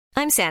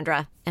I'm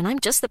Sandra, and I'm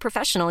just the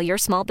professional your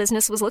small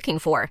business was looking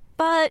for.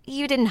 But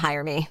you didn't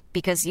hire me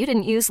because you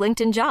didn't use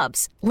LinkedIn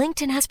Jobs.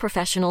 LinkedIn has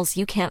professionals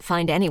you can't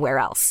find anywhere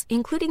else,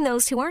 including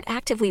those who aren't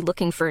actively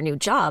looking for a new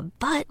job,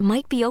 but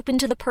might be open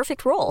to the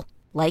perfect role,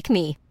 like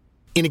me.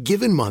 In a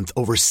given month,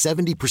 over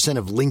 70%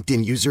 of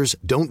LinkedIn users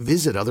don't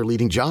visit other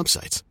leading job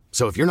sites.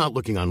 So if you're not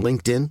looking on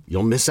LinkedIn,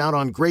 you'll miss out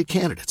on great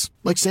candidates,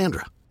 like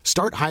Sandra.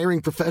 Start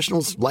hiring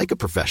professionals like a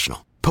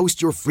professional.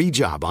 Post your free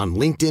job on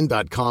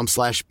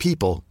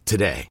linkedin.com/people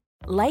today.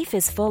 Life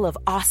is full of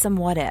awesome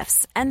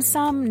what-ifs, and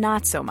some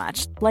not so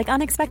much, like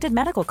unexpected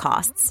medical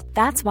costs.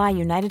 That's why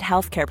United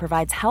Healthcare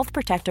provides Health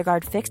Protector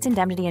Guard fixed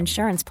indemnity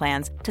insurance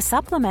plans to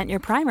supplement your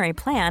primary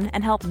plan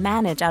and help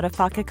manage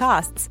out-of-pocket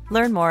costs.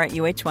 Learn more at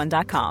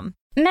uh1.com.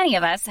 Many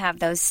of us have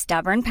those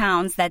stubborn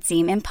pounds that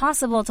seem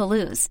impossible to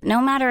lose,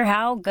 no matter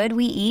how good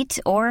we eat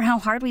or how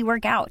hard we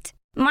work out.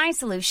 My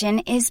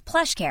solution is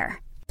PlushCare.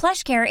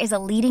 PlushCare is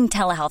a leading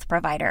telehealth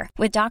provider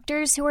with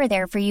doctors who are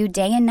there for you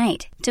day and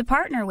night to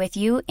partner with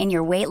you in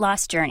your weight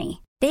loss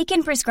journey. They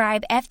can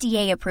prescribe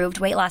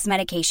FDA-approved weight loss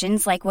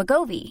medications like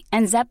Wegovy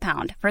and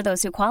Zepbound for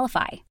those who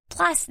qualify.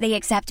 Plus, they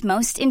accept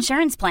most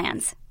insurance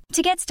plans.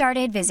 To get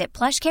started, visit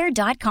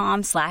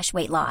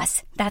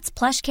plushcare.com/weightloss. That's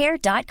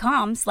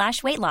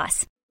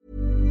plushcare.com/weightloss.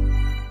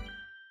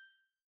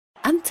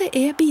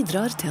 NTE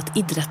bidrar til at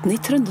idretten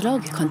I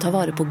Trøndelag kan ta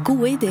vare på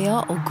gode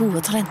ideer og gode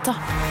talenter.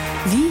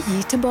 Vi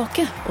gir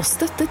tilbake og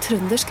støtter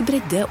trøndersk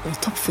bredde og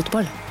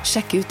toppfotball.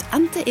 Sjekk ut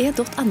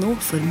nte.no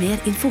for mer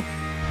info.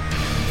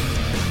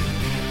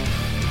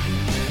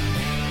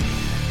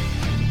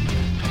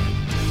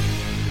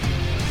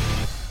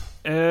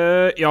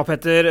 Ja,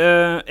 Petter,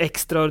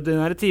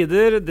 ekstraordinære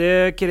tider,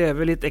 det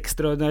krever litt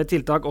ekstraordinære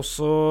tiltak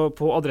også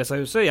på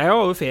Adressehuset. Jeg har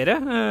jo ferie,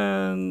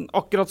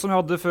 akkurat som jeg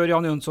hadde før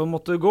Jan Jønsson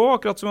måtte gå,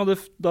 akkurat som jeg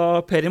hadde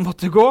da Peri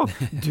måtte gå.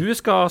 Du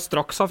skal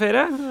straks ha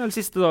ferie, eller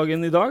siste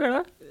dagen I dag,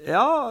 det?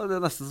 Ja,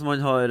 det nesten som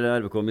man har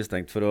RBK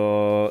mistenkt for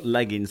å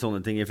legge inn sånne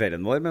ting I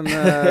ferien vår, men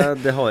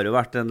det har jo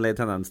vært en lei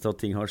tendens til at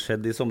ting har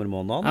skjedd I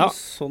sommermånedene, og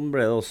sånn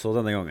ble det også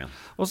denne gangen.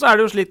 Og så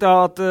det jo slik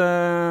da at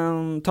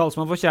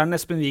talsmann for Kjernen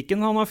Espen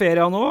Viken, han har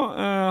ferie nå,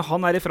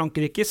 han I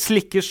Frankrike,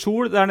 slikker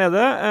sol der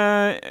nede.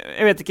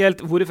 Jeg vet ikke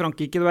helt hvor I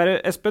Frankrike du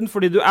Espen,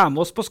 fordi du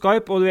med oss på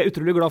Skype, og du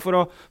utrolig glad for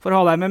å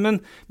ha deg med,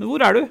 men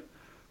hvor du?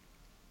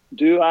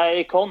 Du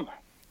I Cannes.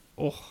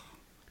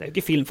 Det jo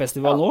ikke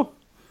filmfestival nå?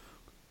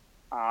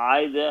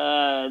 Nei,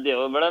 det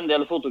jo vel en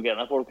del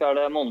fotogene folk her,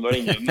 det må man vel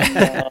innom, men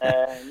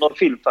når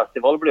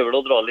filmfestival blir vel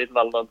å dra litt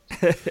vel langt.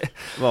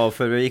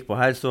 Før vi gikk på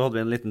her, så hadde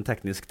vi en liten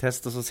teknisk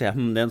test, og så sier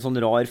jeg, det en sånn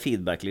rar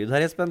feedback-lyd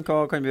her, Espen,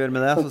 hva kan vi gjøre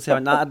med det? Så sier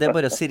han, nei, det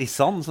bare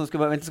Sirissan, som skal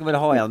bare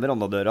ha igjen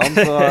verandadørene,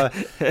 så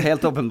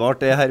helt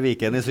åpenbart, det her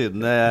Viken I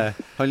Syden,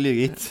 han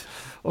lyger ikke.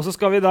 Og så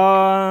skal vi da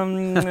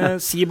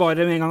si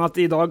bare med en gang at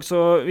I dag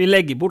så vi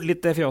legger bort litt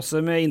det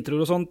fjøset med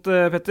introer og sånt,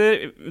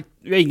 Petter.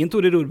 Vi har ingen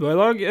Tore Rorbø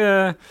I dag.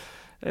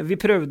 Vi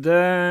prøvde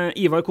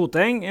Ivar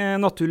Koteng,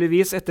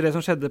 naturligvis etter det som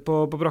skjedde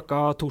på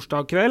brakka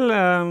torsdag kveld.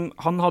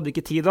 Han hadde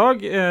ikke tid I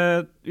dag.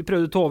 Vi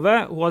prøvde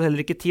Tove, hun hadde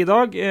heller ikke tid I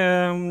dag.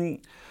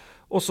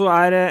 Og så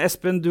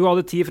Espen, du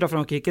hadde tid fra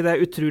Frankrike, det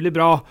utrolig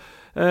bra.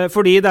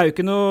 Fordi det jo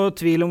ikke noe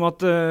tvil om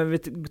at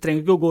vi trenger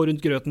ikke å gå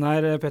rundt grøten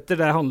her,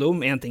 Petter. Det handler om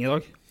en ting I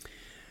dag.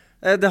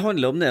 Det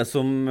handler om det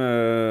som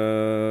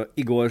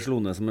I går slo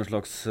ned som en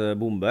slags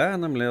bombe,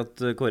 nemlig at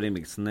Kåre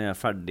Ingebrigtsen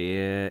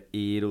ferdig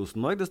I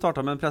Rosenborg. Det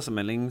startet med en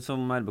pressemelding som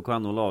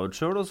RBK.no la ut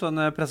selv, og så en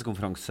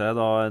pressekonferanse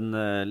da en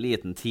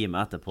liten time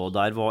etterpå.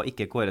 Der var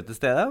ikke Kåre til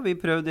stede. Vi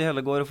prøvde I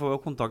hele går å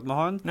få kontakt med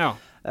han. Ja.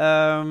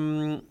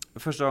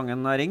 Første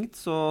gangen jeg ringte,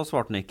 så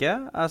svarte han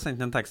ikke. Jeg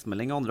sendte en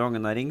tekstmelding. Andre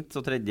gangen jeg ringte,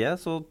 så tredje,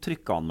 så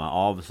trykket han meg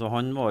av. Så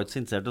han var ikke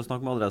sinnert å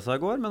snakke med Adressa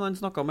I går, men han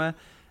snakket med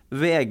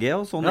VG,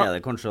 og sånn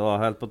det kanskje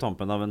da, helt på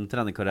tampen av en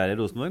trenerkarriere I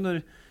Rosenborg,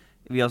 når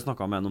vi har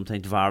snakket med han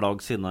omtrent hver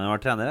dag siden han har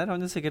vært trener her.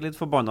 Han sikkert litt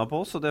forbannet på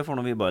oss, og det får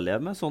nå vi bare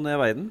leve med. Sånn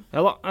verden.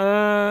 Ja da,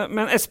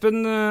 men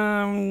Espen,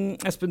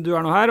 du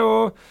nå her,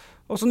 og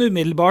sånn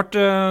umiddelbart,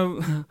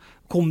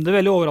 kom det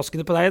veldig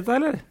overraskende på deg, dette,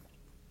 eller?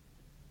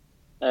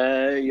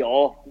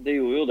 Ja, det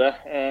gjorde jo det.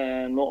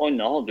 Noe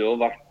annet hadde jo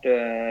vært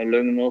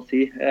løgn å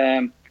si.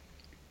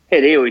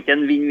 Her jo ikke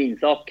en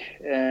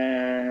vinn-vinn-sak.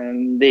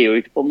 Det jo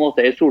ikke på en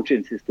måte en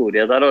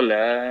solskinnshistorie der alle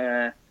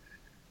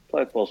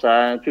tar på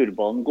seg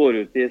turbanen, går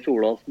ut I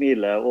sola,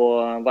 smiler,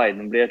 og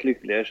verden blir et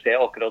lykkeligere sted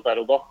akkurat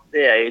der og da.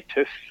 Det en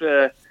tøff,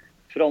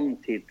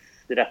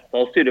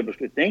 framtidsrettet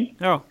styrebeslutning,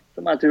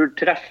 som jeg tror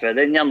treffer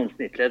den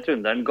gjennomsnittlige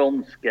trønderen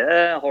ganske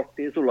hardt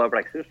I sola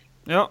plexus.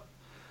 Ja.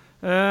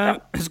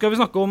 Skal vi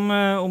snakke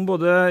om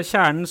både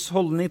Kjernens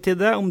holdning til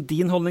det, om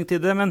din holdning til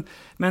det, men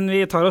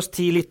vi tar oss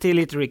litt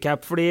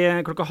recap,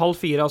 fordi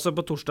 3:30 altså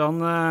på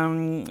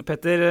torsdagen,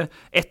 Petter,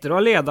 etter å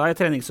ha ledet I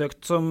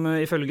treningsøkt som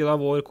ifølge da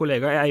vår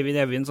kollega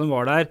Eivind Evin som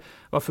var der,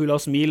 var full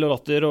av smil og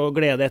latter og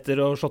glede etter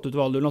å slått ut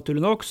Valdur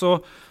naturlig nok, så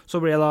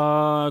ble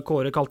da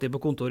Kåre kalt inn på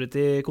kontoret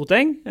til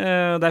Koteng.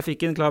 Der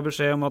fikk en klar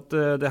beskjed om at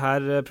det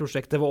her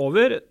prosjektet var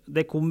over.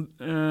 Det kom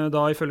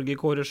da ifølge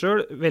Kåre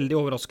selv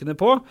veldig overraskende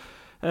på.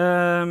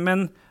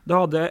 Men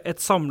da hadde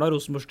et samlet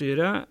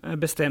Rosenborg-styre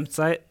bestemt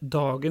seg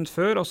dagen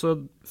før, altså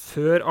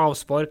før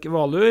avspark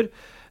Valur.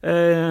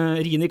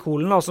 Rini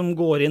Kolen da, som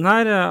går inn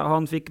her,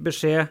 han fikk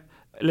beskjed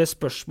eller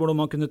spørsmål om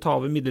han kunne ta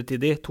over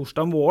midlertidig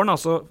torsdag morgen,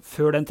 altså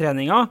før den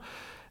treninga.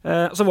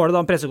 Så var det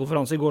da en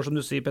pressekonferanse i går, som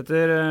du sier,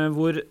 Petter,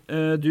 hvor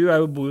du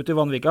bor ute i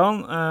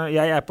Vanvikan,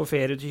 jeg på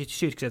ferie til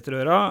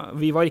Kyrksæterøra,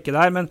 vi var ikke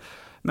der,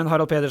 men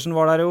Harald Pedersen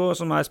var der jo,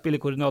 som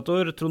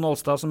spillekoordinator, Trond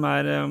Alstad, som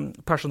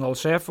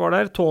personalsjef, var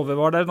der, Tove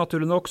var der,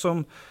 naturlig nok,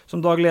 som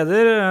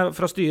dagleder,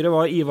 fra styret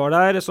var Ivar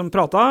der, som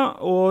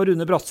pratet, og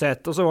Rune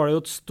Bratseth, og så var det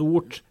jo et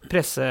stort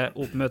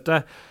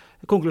presseoppmøte.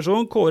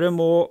 Konklusjon, Kåre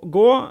må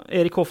gå,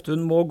 Erik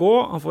Hoftun må gå,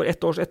 han får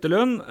 1 års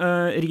etterlønn,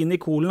 Rini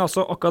Kolen,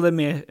 altså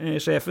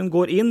akademisjefen,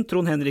 går inn,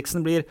 Trond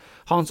Henriksen blir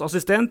hans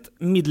assistent,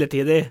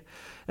 midlertidig.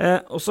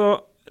 Og så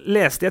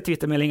leste jeg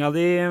Twitter-meldingen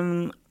di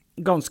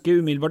ganske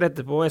umiddelbart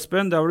etterpå,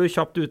 Espen, der var du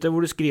kjapt ute,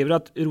 hvor du skriver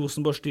at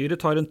Rosenborg-styret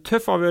tar en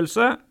tøff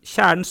avgjørelse,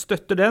 kjernen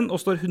støtter den og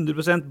står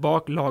 100%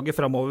 bak laget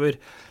fremover.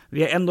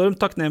 Vi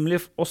enormt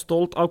takknemlige og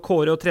stolt av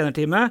Kåre og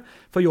trenerteamet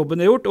for jobben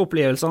de har gjort og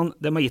opplevelsene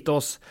de har gitt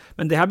oss.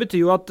 Men det her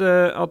betyr jo at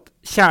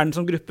kjernen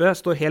som gruppe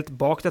står helt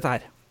bak dette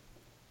her.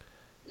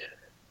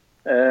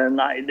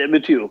 Nei, det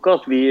betyr jo ikke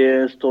at vi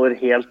står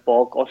helt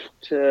bak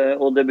alt,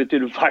 og det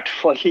betyr i hvert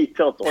fall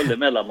ikke at alle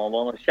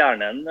medlemmene av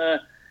kjernen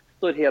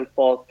står helt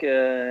bak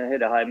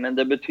dette her, men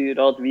det betyr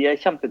at vi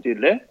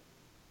kjempetydelige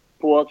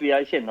på at vi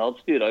erkjenner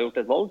at styret har gjort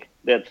et valg.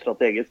 Det et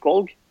strategisk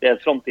valg, det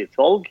et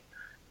fremtidsvalg.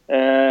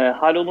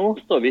 Her og nå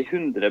står vi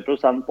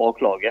 100%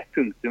 bak laget,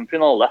 punktum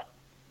finale.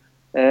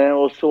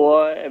 Og så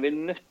vi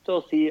nødt til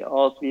å si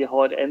at vi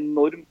har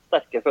enormt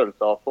sterke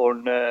følelser for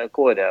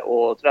Kåre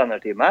og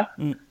trenerteamet,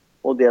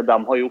 og det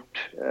de har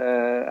gjort.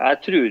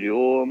 Jeg tror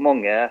jo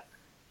mange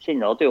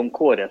kjenner at det om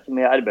Kåre som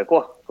RBK,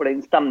 for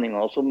den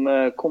stemningen som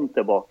kom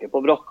tilbake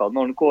på brakka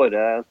når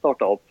Kåre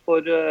startet opp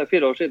for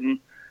 4 år siden,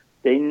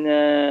 den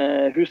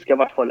husker i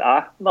hvert fall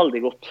jeg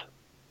veldig godt.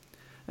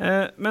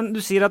 Men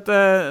du sier at,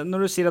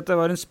 når du sier at det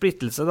var en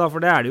splittelse, da,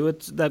 for det det jo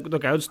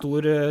dere jo en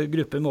stor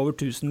gruppe med over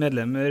 1000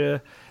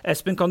 medlemmer.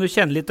 Espen, kan du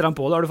kjenne litt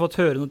på det? Har du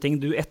fått høre noe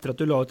du etter at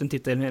du la ut en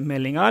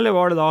titelmeldinga, eller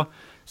var det da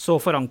så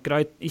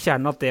forankret i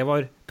kjernen at det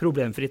var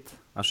problemfritt?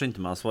 Jeg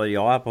skyndte meg å svare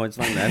ja på hans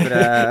vegne, for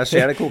jeg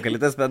ser det koker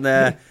litt, Espen.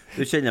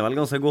 Du kjenner vel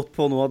ganske godt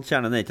på nå at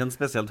kjernen ikke en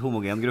spesielt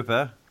homogen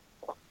gruppe?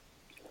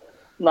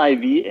 Nei,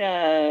 vi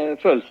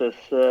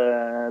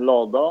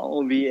følelseslada,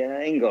 og vi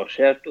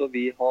engasjert, og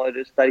vi har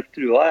sterk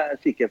trua.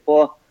 Jeg sikker på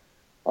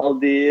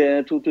av de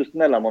 2000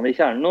 medlemmene i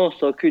kjernen nå,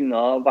 så kunne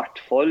i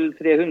hvert fall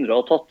 300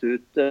 ha tatt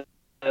ut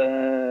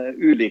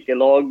ulike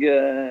lag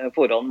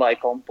foran hver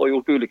kamp og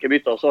gjort ulike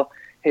bytter. Så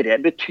dette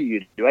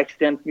betyr jo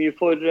ekstremt mye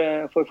for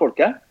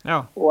folket. Ja.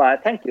 Og jeg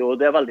tenker jo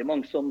det veldig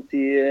mange som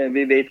sier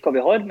vi vet hva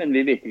vi har, men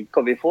vi vet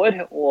ikke hva vi får.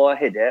 Og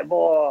dette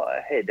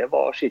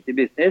var shitty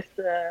business.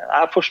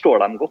 Jeg forstår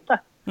dem godt,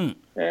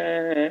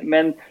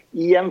 men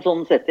i en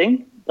sånn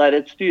setting der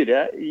et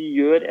styre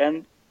gjør en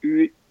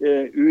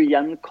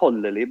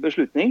ugjenkallelig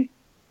beslutning,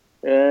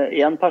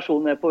 en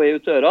person på vei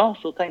ut døra,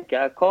 så tenker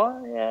jeg, hva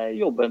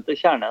jobben til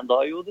kjernen da?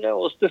 Jo, det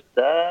å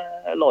støtte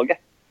laget.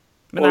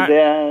 Og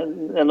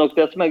det nok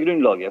det som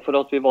grunnlaget for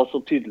at vi var så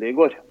tydelige i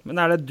går. Men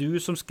det du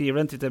som skriver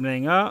den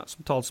titelmeldinga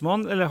som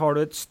talsmann, eller har du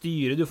et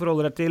styre du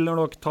forholder deg til?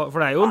 For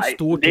det jo en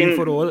stor ting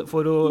for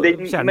å den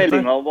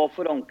meldinga var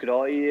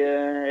forankret i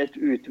et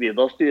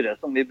utvidet styre,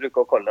 som vi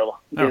bruker å kalle det. Da.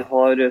 Vi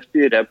har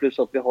styre pluss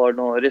at vi har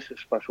noen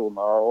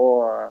ressurspersoner,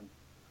 og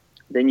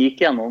den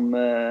gikk gjennom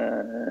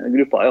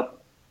gruppa, ja.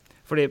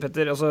 Fordi,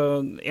 Petter, altså,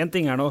 en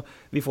ting nå,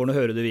 vi får nå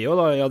høre det vi også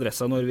da, i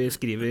Adressa når vi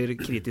skriver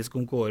kritisk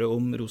om Kåre,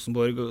 om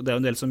Rosenborg, og det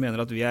jo en del som mener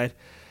at vi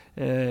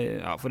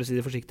for å si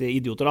det forsiktig,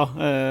 idioter da.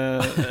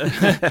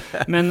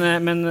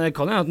 men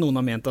kan jo at noen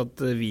har ment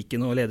at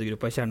Viken og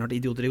ledergruppa i kjernen har vært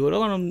idioter i går,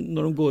 da,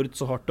 når de går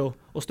ut så hardt og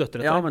støtter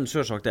dette? Ja, men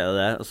selvsagt det.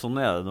 Sånn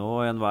det nå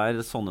i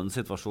enhver sånn en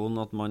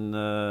situasjon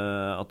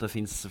at det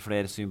finnes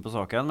flere syn på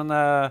saken,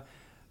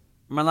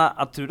 men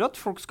jeg tror at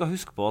folk skal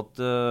huske på at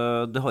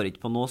det har ikke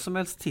på noe som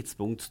helst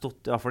tidspunkt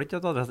stått, i hvert fall ikke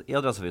i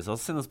Adresseavisa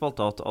sine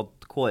spalter,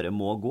 at Kåre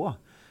må gå.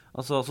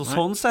 Altså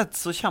sånn sett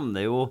så kommer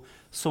det jo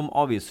som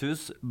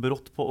avishus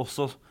brått på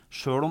også,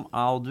 selv om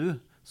jeg og du,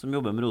 som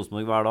jobber med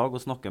Rosenborg hver dag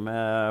og snakker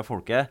med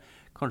folket,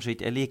 kanskje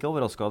ikke like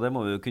overrasket, det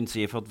må vi jo kunne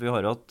si, for at vi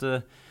har jo hatt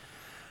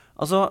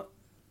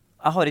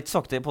jeg har ikke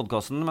sagt det i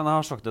podcasten, men jeg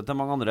har sagt det til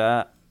mange andre.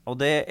 Og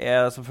det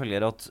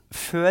selvfølgelig at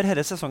før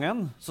denne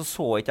sesongen så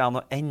ikke jeg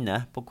noe ende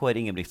på Kåre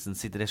Ingebrigtsen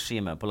sitt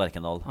regime på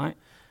Lerkendal.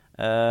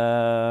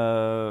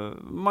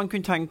 Man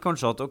kunne tenke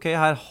kanskje at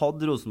her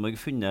hadde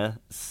Rosenborg funnet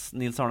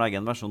Nils Arne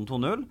Eggen versjon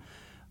 2.0,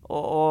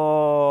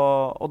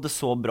 og det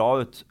så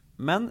bra ut.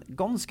 Men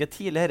ganske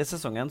tidlig denne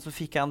sesongen så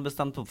fikk jeg en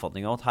bestemt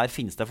oppfatning av at her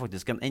finnes det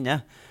faktisk en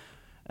ende.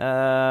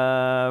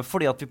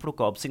 Fordi at vi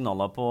plukket opp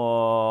signaler på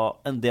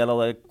en del av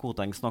det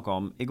Koteng snakket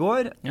om i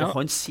går, og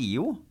han sier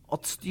jo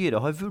at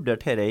styret har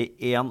vurdert dette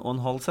i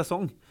 1,5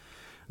 sesong.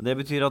 Det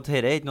betyr at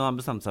dette ikke noe de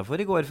bestemte seg for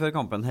i går før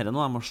kampen, dette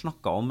noe de har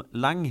snakket om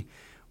lenge,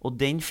 og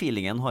den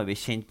feelingen har vi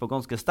kjent på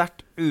ganske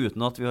sterkt,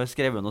 uten at vi har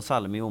skrevet noe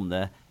særlig mye om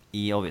det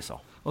i avisa.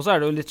 Og så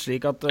det jo litt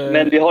slik at...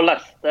 Men vi har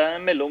lest det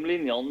mellom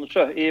linjene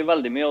i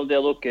veldig mye av det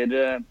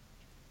dere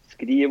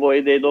skriver, og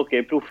i det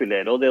dere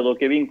profilerer og det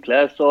dere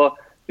vinkler, så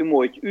du må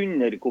ikke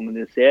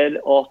underkommunisere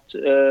at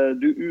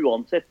du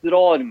uansett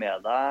drar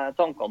med deg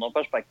tankene og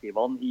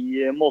perspektivene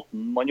i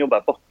måten man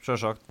jobber på.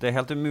 Selvsagt. Det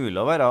helt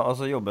umulig å være,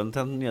 altså jobben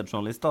til en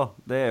nyhetsjournalist da,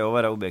 det jo å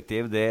være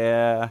objektiv, det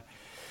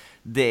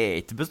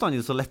ikke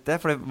bestandig så lett det,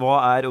 for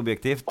hva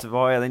objektivt?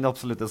 Hva den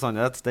absolutte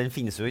sannhet? Den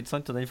finnes jo ikke,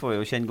 sant? Og den får vi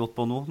jo kjenne godt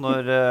på nå,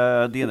 når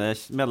dine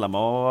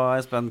medlemmer og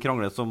Espen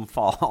krangler som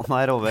faen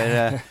her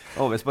over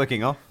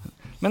sparkinga.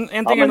 Men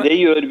det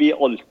gjør vi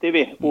alltid,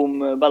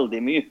 om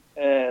veldig mye.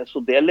 Så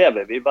det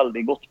lever vi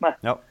veldig godt med.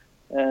 Ja.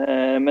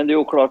 Men det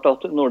jo klart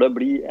at når det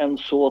blir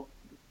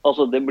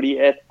det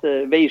blir et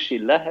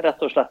veiskille,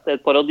 rett og slett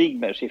et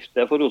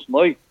paradigmeskifte for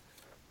Rosenborg,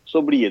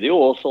 så blir det jo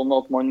også sånn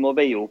at man må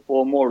veie opp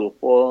og måle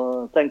opp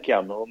og tenke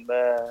gjennom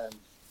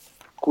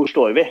hvor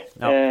står vi.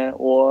 Ja.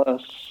 Og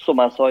som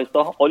jeg sa i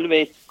sted, alle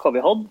vet hva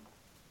vi hadde.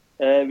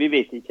 Vi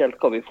vet ikke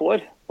helt hva vi får,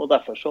 og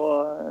derfor så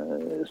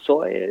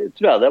tror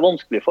jeg det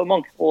vanskelig for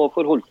mange å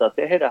forholde seg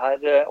til dette her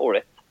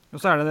året. Men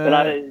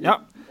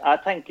jeg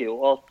tenker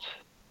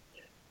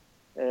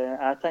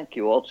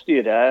jo at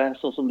styret,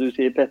 sånn som du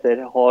sier, Petter,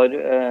 har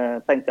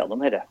tenkt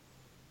gjennom dette.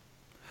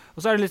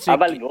 Jeg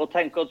velger å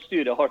tenke at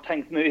styret har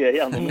tenkt mye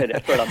gjennom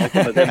dette før de har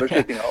kommet til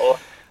beslutninger.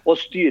 Og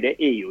styret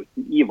jo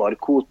ikke Ivar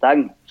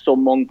Koteng,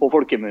 som mange på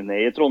folkemunne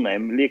i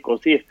Trondheim liker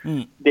å si.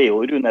 Det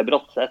jo Rune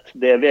Bratseth,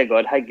 det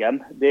Vegard Heggem,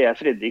 det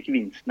Fredrik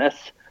Vinsnes.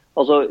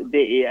 Altså,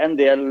 det en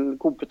del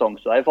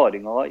kompetanse og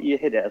erfaringer i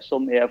dette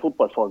som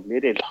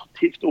fotballfaglig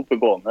relativt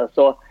oppegående.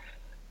 Så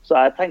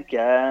jeg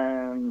tenker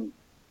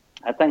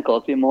at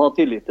vi må ha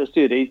tillit til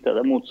styret inntil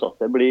det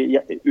motsatte blir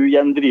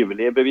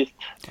ugjendrivelig bevisst.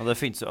 Ja, det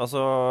finnes jo,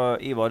 altså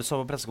Ivar sa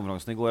på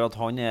pressekonferansen i går at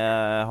han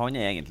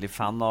egentlig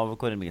fan av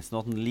Kåre Mikkelsen,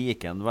 og at han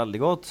liker han veldig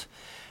godt.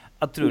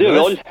 Det gjør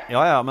alle.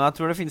 Ja, men jeg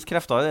tror det finnes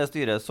krefter i det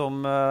styret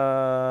som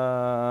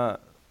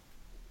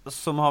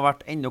har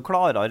vært enda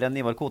klarere enn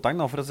Ivar Koteng,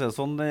 da, for å si det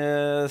sånn,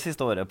 det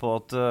siste året på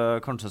at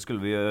kanskje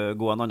skulle vi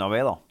gå en annen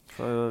vei da,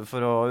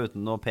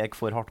 uten å peke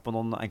for hardt på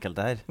noen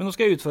enkelte her. Men nå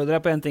skal jeg utfordre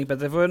deg på en ting,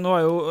 Petter, for nå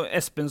har jo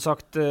Espen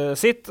sagt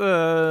sitt.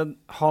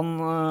 Han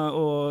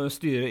og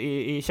styret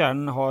i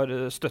Kjernen har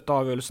støttet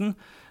avgjørelsen.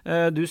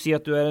 Du sier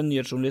at du en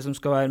nyhetsjournalist som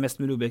skal være mest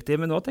mulig objektiv,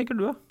 men hva tenker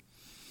du da?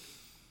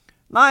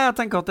 Nei, jeg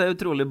tenker at det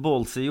utrolig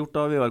ballsy gjort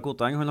av Ivar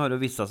Koteng. Han har jo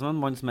vist seg som en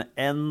mann som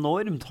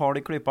enormt hard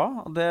i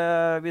klypa.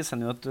 Det viser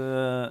han jo et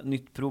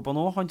nytt prov på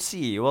nå. Han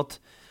sier jo at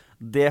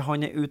det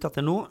han ute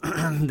etter nå,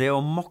 det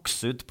å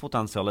makse ut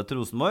potensialet til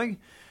Rosenborg.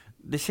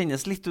 Det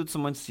kjennes litt ut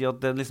som han sier at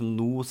det liksom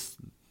nå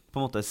på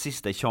en måte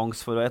siste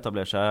sjanse for å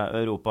etablere seg i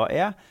Europa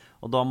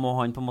og da må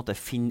han på en måte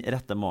finne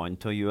rette mannen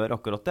til å gjøre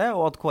akkurat det,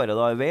 og at Kåre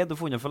da veid og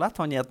funnet for lett.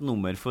 Han et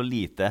nummer for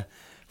lite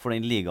for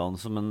den ligaen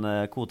som en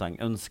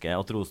Koteng ønsker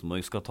at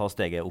Rosenborg skal ta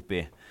steget opp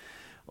i.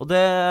 Og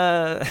det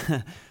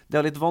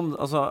litt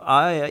altså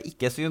jeg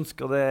ikke synsk,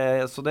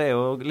 så det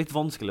jo litt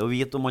vanskelig å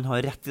vite om man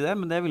har rett i det,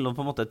 men det vil nå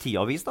på en måte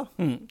tida vise da.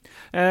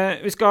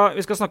 Vi skal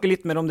snakke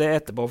litt mer om det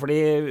etterpå, fordi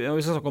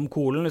vi skal snakke om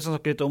Kolen, vi skal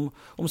snakke litt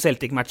om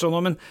Celtic-match og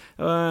noe,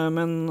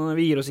 men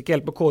vi gir oss ikke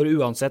helt på Kåre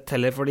uansett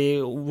heller, fordi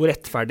hvor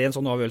rettferdig en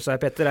sånn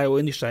avgjørelse Petter jo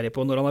nysgjerrig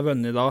på når han har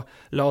vunnet da,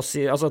 la oss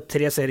si, altså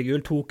 3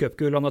 seriegull, 2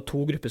 cupgull, han har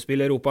 2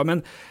 gruppespill i Europa,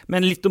 men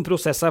litt om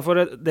prosess her, for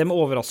det med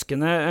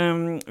overraskende,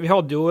 vi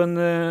hadde jo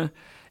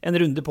en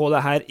runde på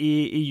det her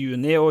i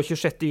juni, og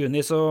 26.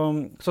 juni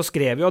så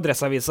skrev jo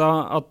Adresseavisa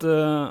at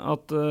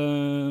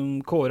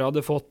Kåre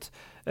hadde fått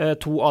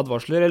 2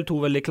 advarsler, eller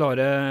 2 veldig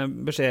klare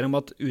beskjeder om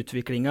at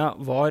utviklingen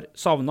var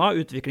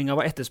savnet, utviklingen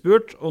var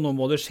etterspurt, og nå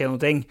må det skje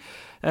noe ting.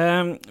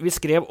 Vi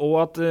skrev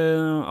også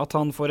at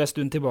han for en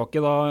stund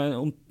tilbake, da,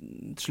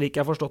 slik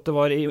jeg forstått det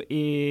var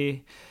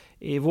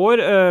i vår,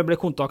 ble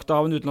kontaktet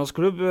av en utenlandsk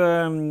klubb,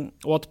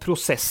 og at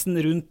prosessen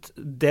rundt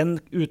den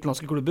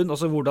utenlandske klubben,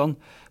 altså hvordan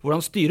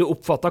styret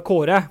oppfattet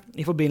Kåre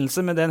i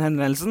forbindelse med den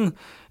henvendelsen,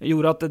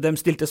 gjorde at de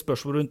stilte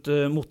spørsmål rundt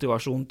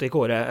motivasjonen til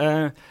Kåre.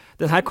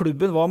 Denne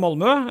klubben var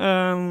Malmö,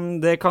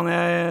 det kan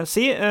jeg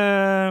si.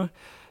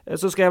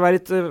 Så skal jeg være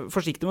litt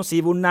forsiktig med å si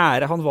hvor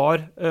nære han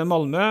var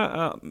Malmö,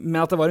 men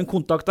at det var en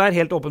kontakt der,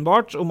 helt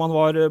åpenbart, om han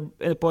var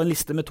på en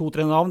liste med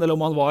 2-3 navn, eller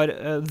om han var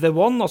the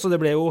one, altså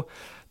det ble jo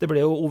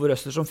Ove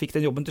Røsler som fikk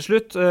den jobben til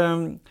slutt,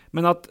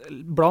 men at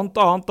blant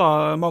annet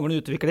da,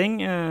 manglende utvikling,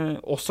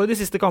 også i de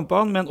siste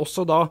kampene, men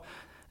også da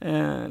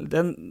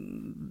den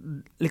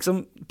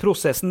liksom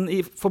prosessen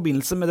i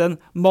forbindelse med den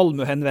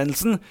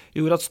Malmö-henvendelsen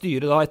gjorde at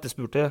styret da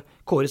etterspurte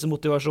Kåres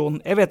motivasjon.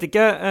 Jeg vet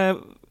ikke,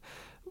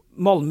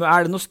 Malmö,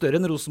 det noe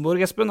større enn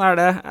Rosenborg, Espen?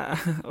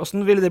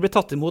 Hvordan ville det bli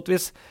tatt imot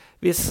hvis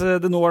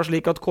det nå var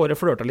slik at Kåre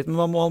flørte litt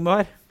med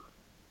Malmö her?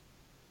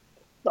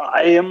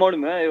 Nei,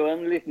 Malmö jo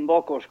en liten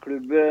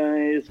bakgårdsklubb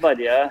i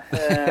Sverige.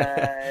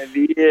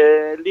 Vi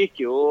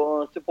liker jo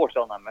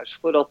supporterne deres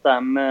for at de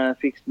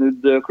fikk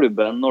snudd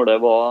klubben når det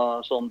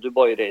var sånn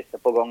Dubai-reise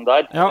på gang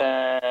der. Ja.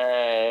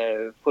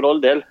 For all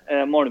del,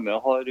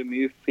 Malmö har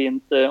mye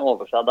fint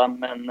over seg,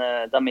 men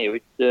de jo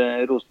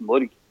ikke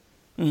Rosenborg.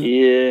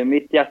 i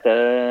mitt hjerte,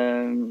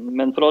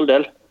 men for all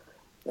del.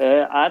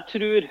 Jeg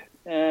tror,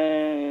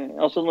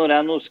 altså når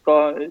jeg nå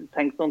skal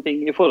tenke noen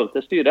ting i forhold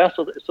til styret,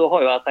 så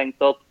har jo jeg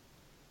tenkt at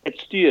et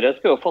styre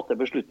skal jo fatte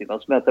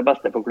beslutninger som til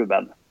beste for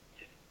klubben.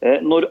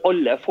 Når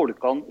alle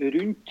folkene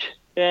rundt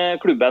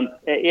klubben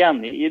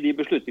enig i de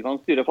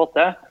beslutningene styret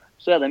fatter,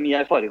 så det min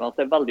erfaring at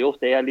det veldig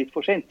ofte litt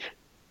for sent.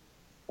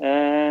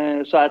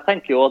 Så jeg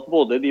tenker jo at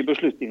både de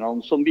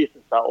beslutningene som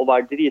viser seg å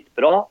være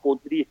dritbra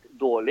og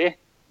dritdårlig,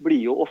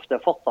 blir jo ofte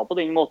fattet på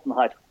den måten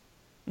her.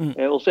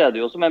 Og så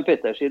det jo som en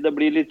Petter sier, det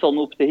blir litt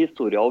sånn opp til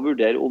historien å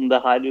vurdere om det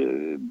her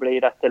ble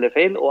rett eller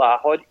feil, og jeg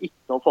har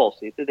ikke noe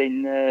fasit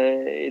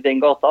i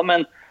den gata,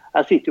 men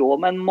jeg sitter jo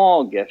med en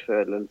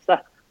magefølelse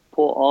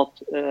på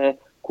at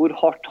hvor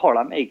hardt har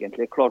de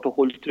egentlig klart å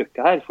holde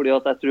trykket her, fordi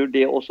at jeg tror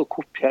det også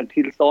kopiere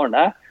til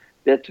Arne,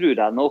 det tror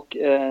jeg nok,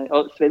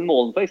 Svein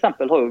Målen for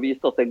eksempel har jo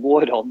vist at det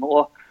går an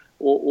å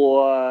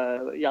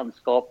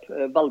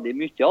gjenskape veldig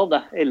mye av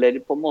det, eller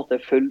på en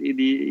måte følge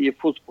i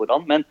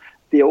fotsporene, men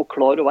det å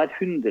klare å være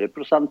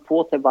 100% på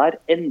til hver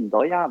enda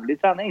jævlig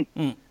trening,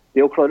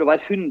 det å klare å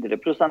være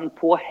 100%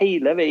 på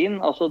hele veien,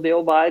 altså det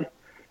å være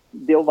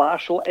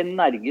så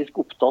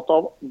energisk opptatt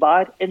av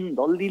hver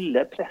enda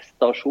lille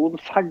prestasjon,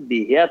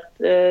 ferdighet,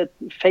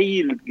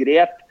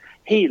 feilgrep,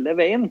 hele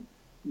veien,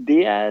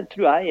 det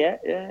tror jeg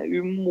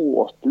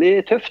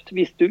umåtelig tøft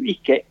hvis du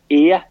ikke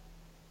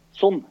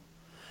sånn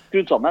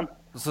skrudd sammen.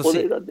 Så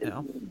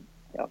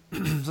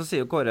sier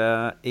jo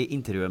Kåre i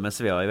intervjuet med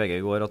Svea i VG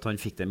i går at han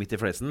fikk det midt i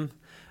fleisen.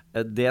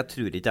 Det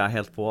tror ikke jeg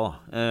helt på,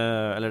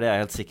 eller det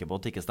jeg helt sikker på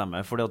at det ikke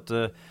stemmer, fordi at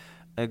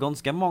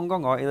ganske mange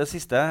ganger i det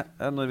siste,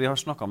 når vi har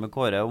snakket med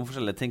Kåre om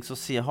forskjellige ting, så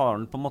har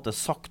han på en måte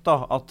sagt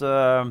da, at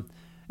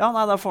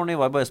da får han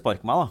Ivar bare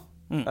sparke meg da.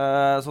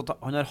 Så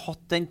han har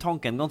hatt den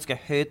tanken ganske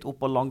høyt opp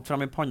og langt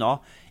frem i panna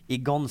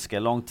i ganske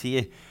lang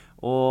tid.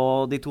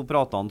 Og de to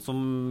pratene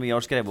som vi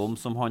har skrevet om,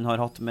 som han har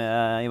hatt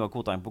med Ivar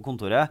Koteng på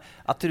kontoret,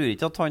 jeg tror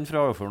ikke at han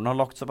fra overføren har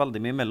lagt så veldig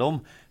mye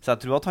mellom. Så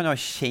jeg tror at han har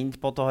kjent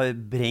på at det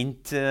har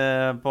brent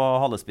på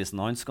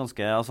halespissen hans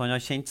altså han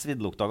har kjent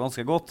svidlukta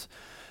ganske godt.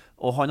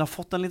 Og han har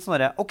fått en litt sånn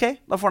der,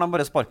 ok, da får de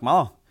bare sparke meg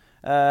da.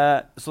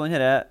 Så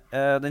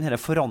den her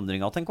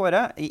forandringen til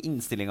Kåre i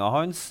innstillingen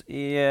hans,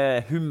 i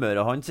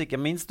humøret hans ikke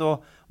minst,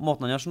 og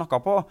måten han har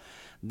snakket på,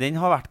 den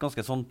har vært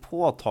ganske sånn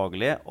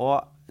påtagelig,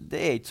 og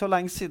det ikke så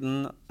lenge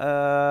siden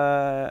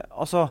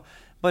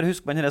bare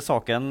husk på denne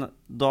saken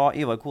da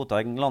Ivar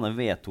Koteng landet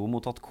veto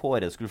mot at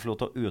Kåre skulle få lov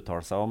til å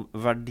uttale seg om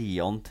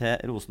verdiene til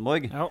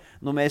Rosenborg.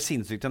 Noe mer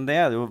sinnssykt enn det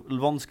det jo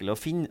vanskelig å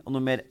finne, og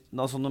noe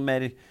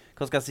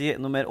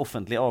mer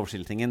offentlig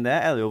avskilting enn det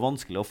det jo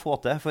vanskelig å få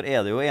til, for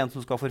det jo en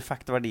som skal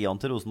forfekte verdiene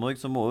til Rosenborg,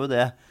 så må jo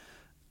det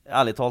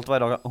ærlig talt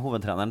være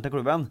hovedtreneren til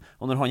klubben,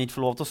 og når han ikke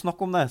får lov til å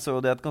snakke om det, så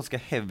er det et ganske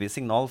heavy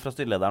signal fra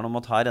styrelederen om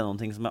at her noen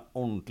ting som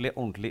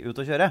ordentlig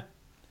ut å kjøre.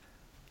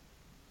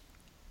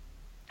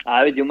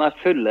 Jeg vet ikke om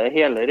jeg følger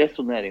hele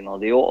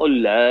resoneringen din og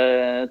alle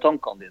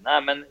tankene dine,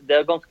 men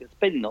det ganske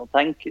spennende å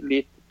tenke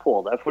litt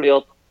på det, fordi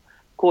at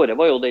Kåre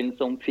var jo den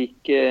som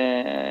fikk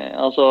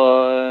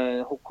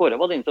Kåre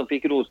var den som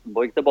fikk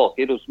Rosenborg tilbake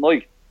i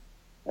Rosenborg.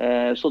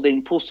 Så den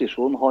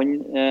posisjonen han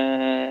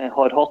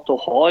har hatt og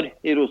har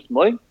i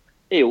Rosenborg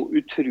jo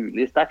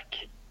utrolig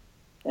sterk.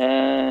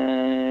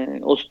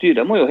 Og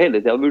styret må jo hele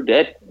tiden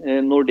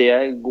vurdere når det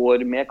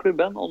går med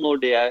klubben, og når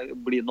det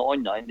blir noe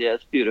annet enn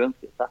det styret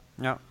ønsker seg.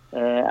 Ja.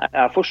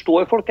 Jeg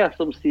forstår folk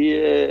som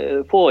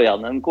sier få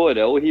igjen en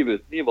Kåre og hive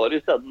ut Ivar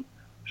i stedet.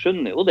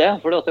 Skjønner jo det,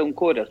 for det en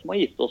Kåre som har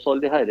gitt oss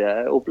alle de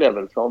her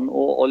opplevelsene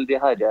og alle de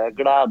her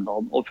gledene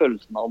og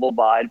følelsene av å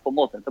være på en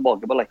måte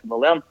tilbake på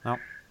Lerkendal igjen. Ja.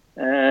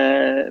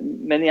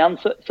 Men igjen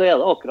så det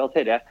akkurat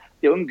dette.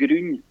 Det jo en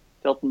grunn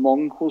til at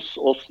mange hos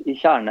oss i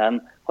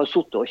kjernen har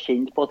suttet og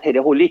kjent på at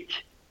dette holder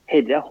ikke.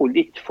 Dette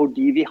holder ikke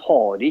fordi vi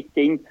har ikke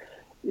den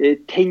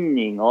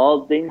tenninga,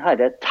 den her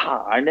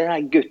tæren, den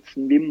her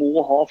gutsen vi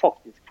må ha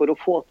faktisk for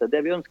å få til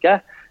det vi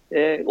ønsker.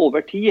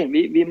 Over tid.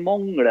 Vi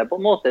mangler på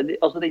en måte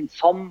den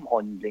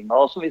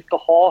samhandlingen som vi skal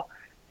ha,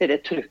 denne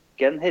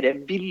trøkken, denne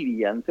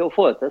viljen til å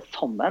få det til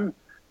sammen.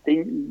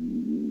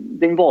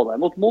 Den var der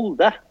mot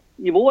Molde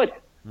i vår.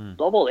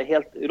 Da var det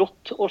helt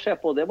rått å se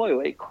på. Det var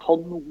jo en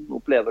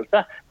kanonopplevelse,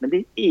 men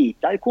den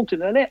ikke der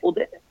kontinuerlig, og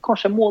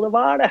kanskje må det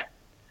være det.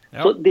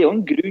 Ja. Så det jo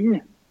en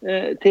grunn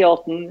til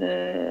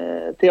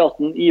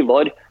at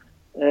Ivar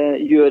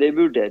gjør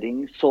en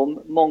vurdering som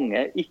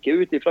mange, ikke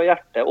ut ifra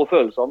hjertet og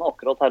følelsene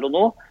akkurat her og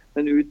nå,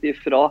 men ut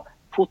ifra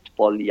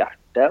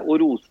fotballhjertet og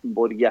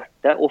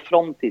Rosenborg-hjertet og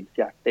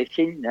framtidshjertet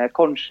kjenner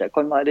kanskje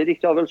kan være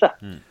riktig avgjørelse.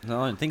 Det en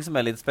annen ting som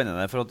litt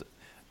spennende, for at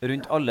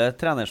rundt alle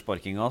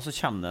trenersparkinger så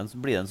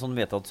blir det en sånn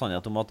vedtatt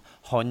sannhet om at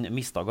han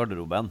mistet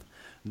garderoben.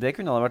 Det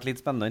kunne ha vært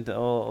litt spennende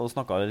å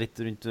snakke litt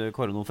rundt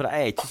Kåre nå, for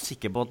jeg ikke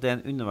sikker på at det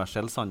en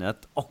universell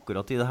sannhet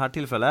akkurat i dette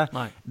tilfellet.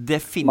 Nei.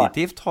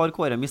 Definitivt har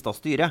Kåre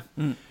mistet styret.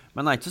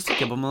 Men jeg er ikke så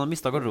sikker på om han har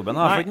mistet garderoben.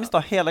 Jeg har ikke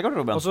mistet hele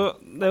garderoben. Altså,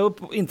 det er jo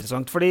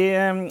interessant, fordi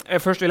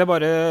først vil jeg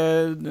bare,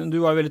 du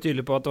var jo veldig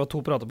tydelig på at det var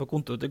 2 prater på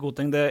kontoret til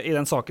Godting. I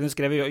den saken vi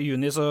skrev i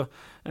juni, så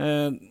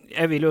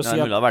jeg vil jo si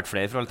at... Det har vært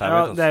flere for alt her.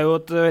 Ja, det er jo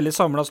et veldig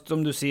samlet,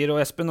 som du sier,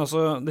 og Espen,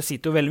 altså, det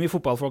sitter jo veldig mye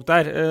fotballfolk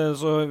der,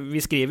 så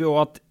vi skriver jo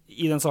at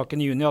i den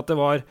saken i juni at det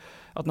var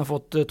at han har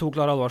fått 2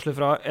 klare advarsler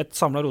fra et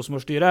samlet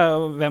Rosenborg-styre,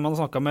 og hvem han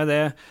har snakket med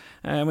det,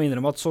 jeg må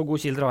innrømme at så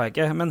god kilder har jeg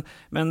ikke,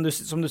 men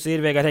som du sier,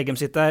 Vegard Heggem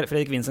sitter der,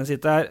 Fredrik Vincent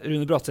sitter der,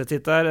 Rune Bratseth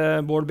sitter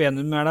der, Bård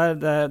Benum der,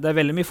 det er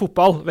veldig mye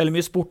fotball, veldig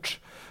mye sport,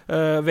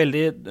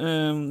 veldig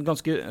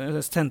ganske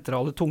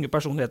sentrale, tunge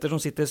personligheter som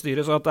sitter i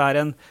styret, så at det er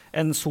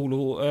en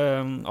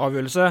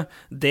solo-avgjørelse,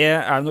 det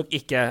er det nok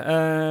ikke.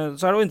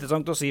 Så er det jo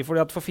interessant å si,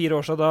 fordi at for 4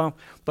 år siden,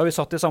 da vi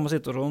satt i samme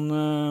situasjon,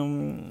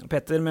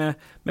 Petter,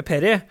 med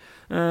Perry,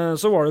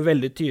 så var det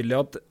veldig tydelig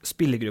at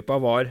spillergruppa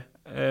var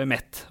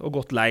mett og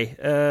godt lei.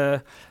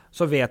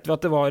 Så vet vi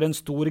at det var en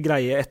stor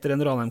greie etter den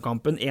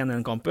Ranheim-kampen,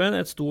 1-1-kampen,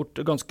 et stort,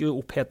 ganske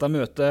opphetet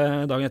møte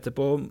dagen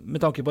etterpå med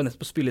tanke på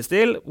nettopp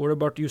spillestil, hvor det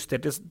ble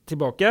justert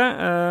tilbake.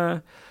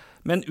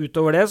 Men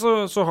utover det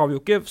så har vi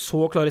jo ikke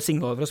så klare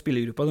signaler fra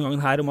spillergruppa denne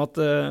gangen her om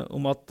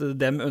at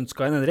dem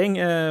ønsket en endring,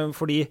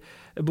 fordi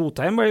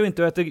Botheim ble jo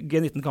intervjuet etter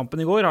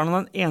G19-kampen i går. Han er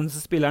den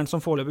eneste spilleren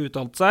som foreløpig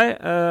uttalte seg.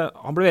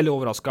 Han ble veldig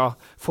overrasket,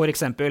 for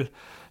eksempel.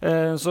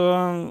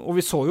 Og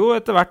vi så jo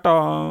etter hvert da,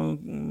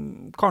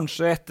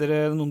 kanskje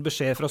etter noen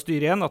beskjed fra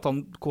styret igjen, at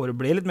Kåre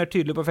ble litt mer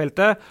tydelig på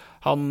feltet.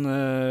 Han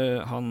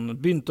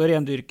begynte å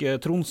rendyrke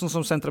Tronsen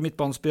som sentra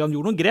midtbanespiller. Han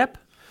gjorde noen grep.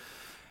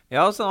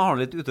 Ja, så har han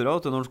litt utover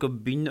at når han skal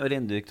begynne å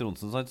rendyrke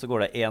Tronsen, så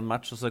går det 1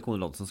 match, og så er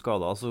Konradsen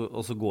skadet,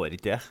 og så går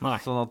ikke det. Nei.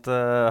 Sånn at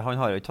han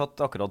har jo ikke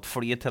hatt akkurat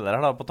flyt heller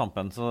her da, på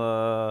tampen,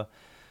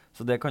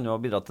 så det kan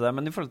jo bidra til det.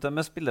 Men i forhold til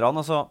med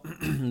spillerne, altså,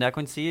 det jeg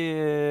kan si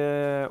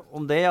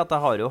om det, at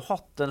jeg har jo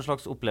hatt en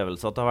slags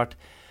opplevelse at det har vært,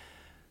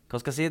 hva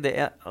skal jeg si,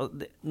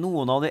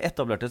 noen av de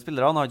etablerte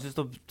spillerne, har ikke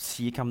lyst til å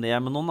si hvem det er,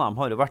 men noen av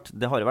dem har jo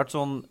vært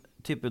sånn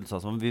type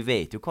utsatt som vi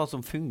vet jo hva som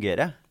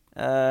fungerer.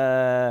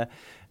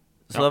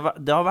 Så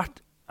det har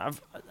vært,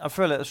 jeg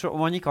føler,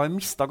 om man ikke har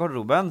mistet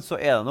garderoben, så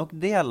er det nok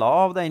deler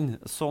av den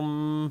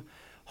som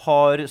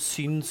har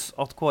syns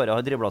at Kåre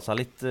har driblet seg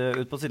litt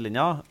ut på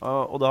sidelinja,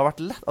 og det har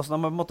vært lett, altså de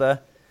har på en måte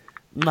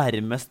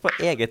nærmest på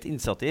eget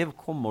initiativ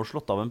kommet og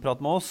slått av en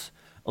prat med oss,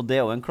 og det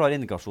er jo en klar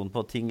indikasjon på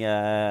at ting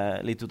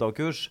er litt ut av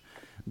kurs.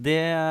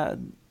 Det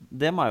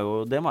må jeg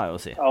jo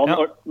si. Ja,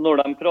 når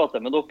de prater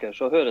med dere,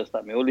 så høres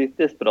de jo litt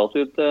desperat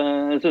ut,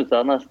 synes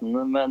jeg nesten,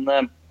 men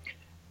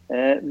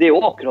det er jo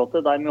akkurat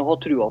det der med å ha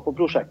trua på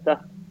prosjektet.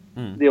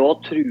 Det å ha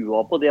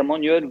trua på det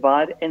man gjør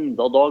hver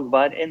enda dag,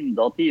 hver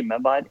enda time,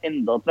 hver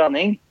enda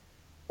trening.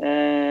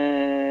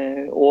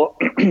 Og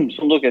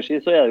som dere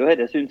sier, så er det jo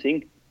herre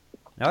synsing.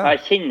 Ja.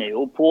 Jeg kjenner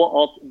jo på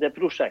at det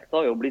prosjektet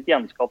har jo blitt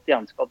gjenskapt,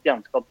 gjenopprettet.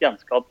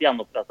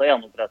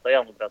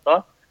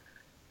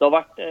 Det har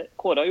vært,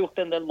 Kåre har gjort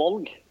en del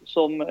valg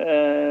som i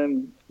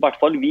hvert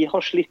fall vi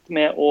har slitt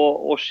med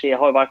å se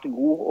har vært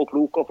god og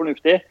klok og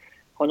fornuftig.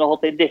 Han har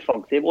hatt en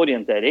defensiv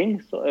orientering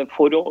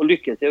for å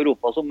lykkes i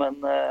Europa, som han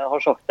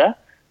har sagt det,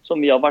 som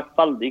vi har vært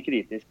veldig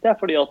kritiske til,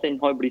 fordi at den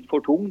har blitt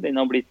for tung, den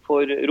har blitt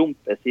for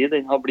rumpesig,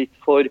 den har blitt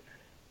for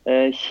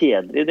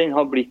kjedelig, den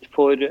har blitt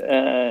for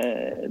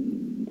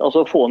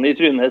få den i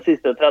trynet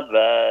siste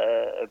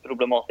 30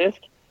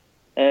 problematisk.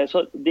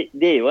 Så det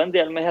er jo en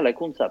del med hele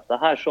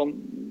konseptet her som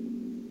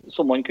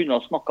man kunne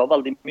ha snakket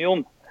veldig mye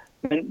om.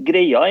 Men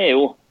greia er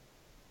jo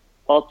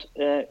at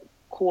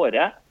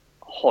Kåre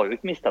har jo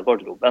ikke mistet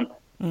garderoben.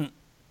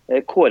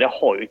 Kåre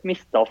har jo ikke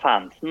mistet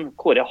fansen.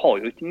 Kåre har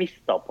jo ikke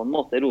mistet på en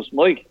måte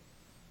Rosenborg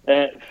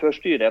før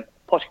styret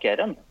parkerer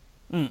den.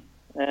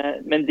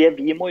 Men det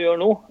vi må gjøre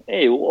nå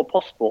er jo å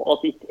passe på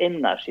at ikke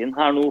energien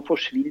her nå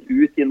forsvinner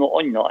ut i noe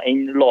annet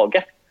enn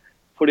laget.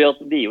 Fordi at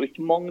det er jo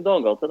ikke mange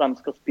dager til de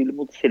skal spille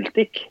mot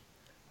Celtic.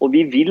 Og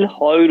vi vil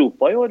ha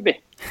Europa i år, vi.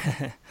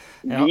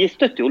 Vi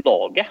støtter jo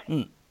laget.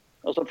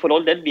 Altså for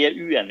all del, vi er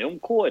uenige om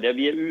Kåre,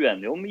 vi er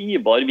uenige om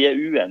Ivar, vi er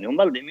uenige om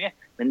veldig mye,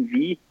 men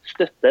vi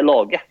støtter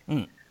laget.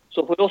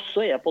 Så for oss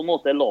så er på en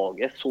måte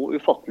laget så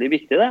ufattelig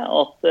viktig det,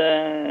 at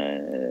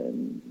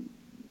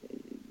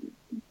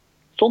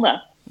sånn er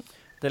det.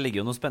 Det ligger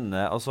jo noe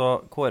spennende. Altså,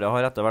 Kåre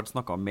har etter hvert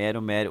snakket mer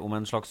og mer om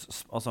en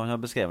slags, altså han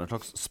har beskrevet en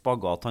slags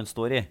spagat han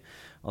står i.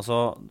 Altså,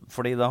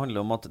 fordi det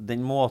handler om at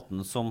den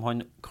måten som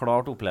han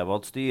klart opplever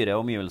at styret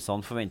og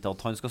omgivelsene forventer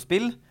at han skal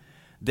spille,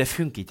 det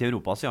funker ikke i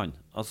Europa, sier han.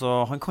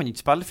 Altså, han kan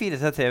ikke spille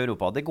 4-3 i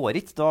Europa. Det går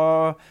ikke. Da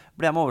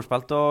ble de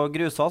overspilt og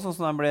grusa, sånn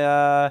som de ble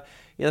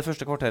i det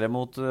første kvarteret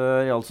mot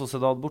Real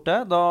Sociedad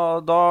borte.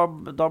 Da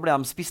ble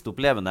de spist opp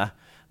levende.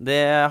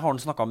 Det har han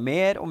snakket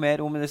mer og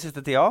mer om i den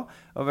siste tida,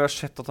 og vi har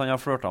sett at han har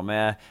flørtet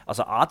med...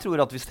 Altså, jeg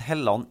tror at hvis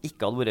Helland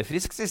ikke hadde vært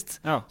frisk sist,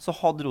 så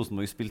hadde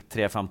Rosenborg spilt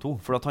 3-5-2,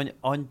 for at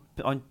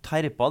han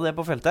terpa det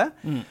på feltet,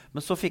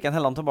 men så fikk han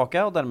Helland tilbake,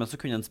 og dermed så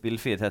kunne han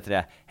spille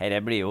 4-3-3.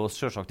 Her blir jo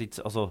selvsagt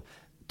ikke... Altså,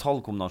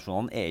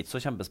 tallkombinasjonene er ikke så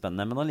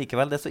kjempespennende, men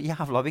allikevel det er så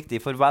jævla viktig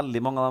for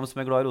veldig mange av dem som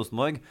er glad i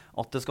Rosenborg,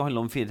 at det skal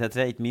handle om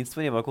 4-3-3, ikke minst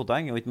for Ivar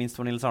Koteng, og ikke minst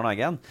for Nils Arne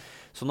Eggen.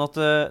 Sånn at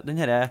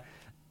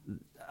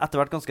etter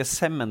hvert ganske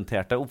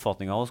sementerte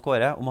oppfatninger hos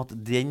Kåre om at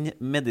den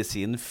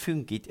medisinen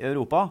funker ikke I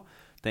Europa.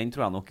 Den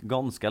tror jeg nok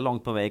ganske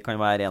langt på vei kan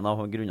være en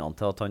av grunnene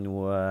til at han nå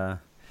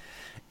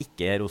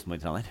ikke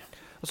Rosenborg-trener.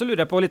 Og så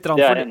lurer jeg på litt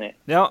Det er enig.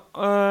 Ja,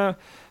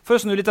 for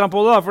å snu litt på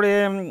det da,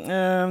 fordi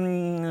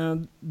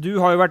du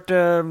har jo vært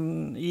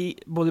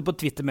både på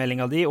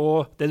Twitter-meldingen din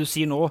og det du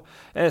sier nå.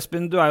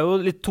 Espen, du er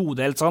jo litt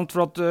todelt, sant?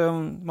 For at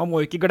man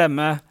må jo ikke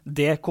glemme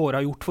det Kåre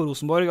har gjort for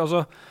Rosenborg.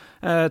 Altså,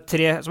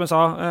 som jeg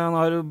sa, han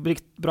har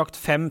brakt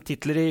 5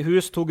 titler I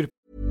hus, 2 grupper.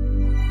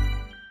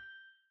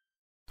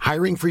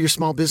 Hiring for your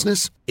small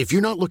business? If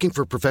you're not looking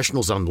for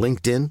professionals on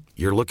LinkedIn,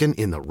 you're looking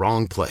in the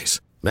wrong place.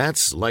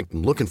 That's like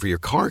looking for your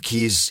car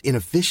keys in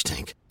a fish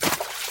tank.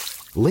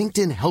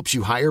 LinkedIn helps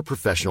you hire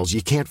professionals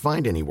you can't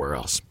find anywhere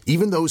else,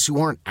 even those who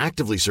aren't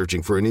actively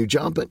searching for a new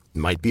job but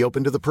might be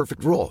open to the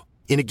perfect role.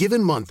 In a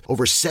given month,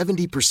 over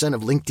 70%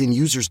 of LinkedIn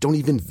users don't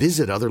even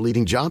visit other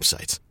leading job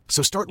sites.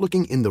 So start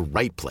looking in the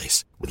right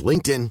place. With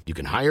LinkedIn, you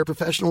can hire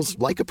professionals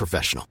like a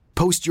professional.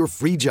 Post your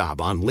free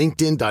job on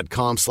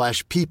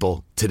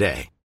linkedin.com/people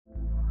today.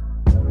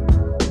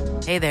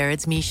 Hey there,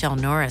 it's Michelle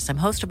Norris. I'm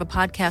host of a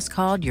podcast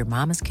called Your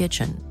Mama's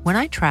Kitchen. When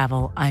I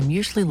travel, I'm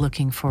usually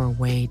looking for a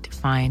way to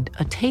find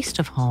a taste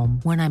of home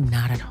when I'm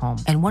not at home.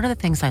 And one of the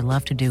things I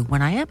love to do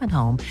when I am at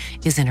home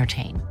is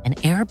entertain. And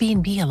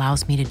Airbnb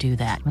allows me to do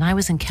that. When I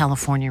was in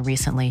California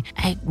recently,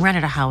 I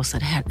rented a house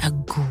that had a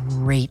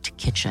great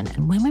kitchen.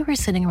 And when we were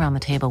sitting around the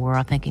table, we were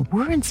all thinking,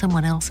 we're in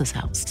someone else's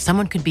house.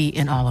 Someone could be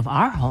in all of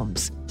our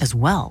homes as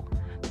well.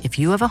 If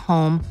you have a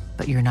home,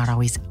 but you're not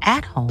always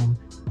at home,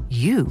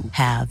 you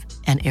have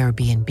an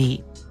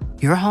Airbnb.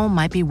 Your home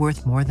might be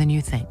worth more than you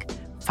think.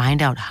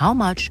 Find out how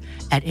much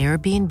at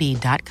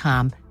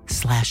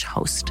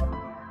airbnb.com/host.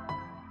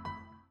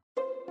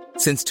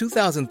 Since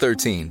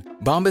 2013,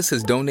 Bombas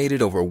has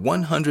donated over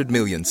 100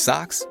 million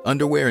socks,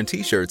 underwear, and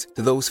T-shirts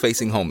to those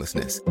facing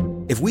homelessness.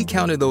 If we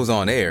counted those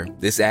on air,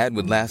 this ad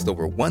would last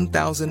over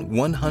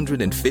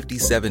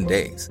 1,157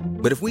 days.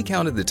 But if we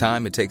counted the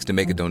time it takes to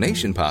make a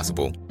donation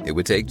possible, it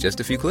would take just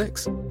a few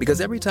clicks.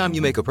 Because every time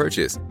you make a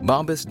purchase,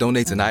 Bombas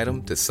donates an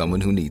item to someone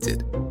who needs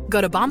it.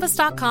 Go to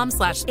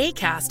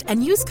bombas.com/ACAST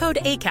and use code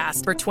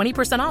ACAST for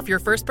 20% off your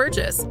first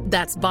purchase.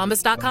 That's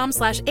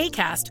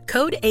bombas.com/ACAST,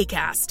 code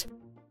ACAST.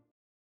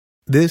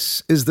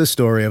 This is the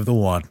story of the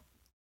one.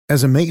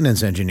 As a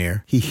maintenance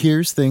engineer, he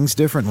hears things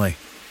differently.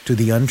 To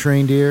the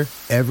untrained ear,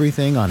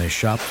 everything on his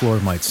shop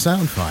floor might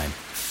sound fine,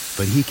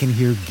 but he can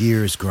hear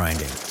gears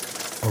grinding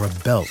or a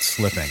belt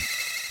slipping.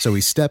 So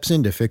he steps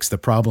in to fix the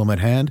problem at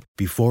hand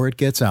before it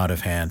gets out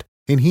of hand.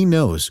 And he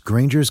knows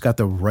Grainger's got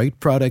the right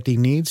product he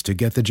needs to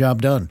get the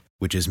job done,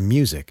 which is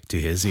music to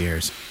his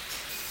ears.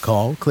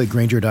 Call, click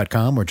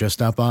Grainger.com or just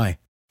stop by.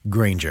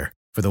 Grainger,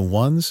 for the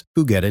ones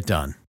who get it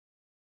done.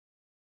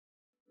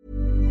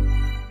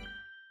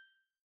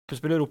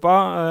 Spill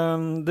Europa.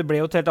 Det ble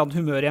jo et helt annet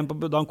humør igjen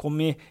da han kom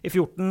I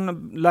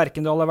 14.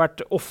 Lerkendal har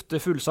vært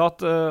ofte fullsatt,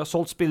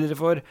 solgt spillere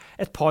for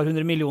et par 100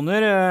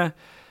 millioner.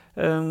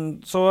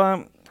 Så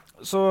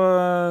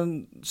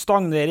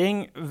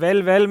stagnering,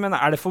 vel, men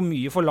det for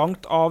mye for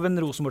langt av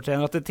en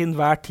Rosenborg-trener at det til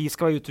enhver tid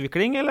skal være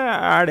utvikling,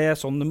 eller det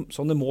sånn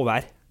det må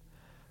være?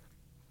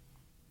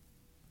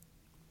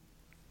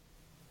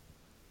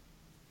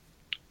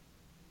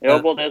 Ja,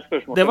 både et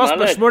spørsmål det var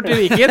spørsmål til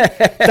Viken.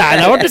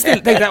 Der har vært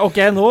stilt. Tenkte jeg, ok,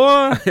 nå...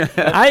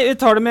 Nei, vi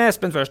tar det med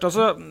Espen først.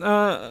 Altså,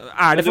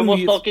 det for mye... Du må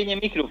snakke inn I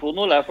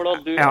mikrofonen, Ole, for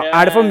at du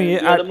det for mye...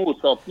 Du det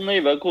motsatten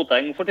Ivar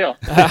Koteng for tida.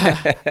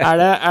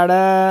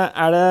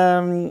 Er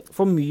det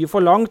for mye for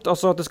langt?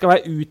 Altså at det skal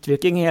være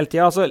utvikling hele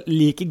tiden? Altså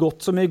like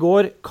godt som I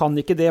går, kan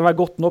ikke det være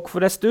godt nok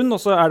for en stund?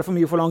 Og så det for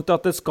mye for langt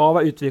at det skal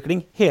være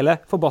utvikling hele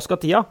forbaska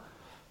tida?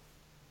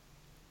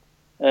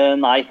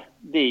 Nei.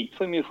 Det ikke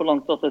for mye for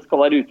langt at det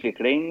skal være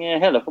utvikling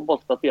hele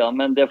forbaska tida,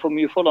 men det for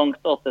mye for langt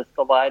at det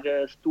skal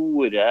være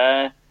store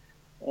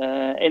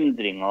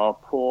endringer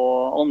på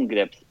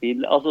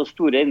angrepsspill, altså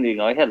store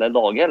endringer I hele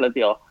laget hele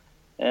tida.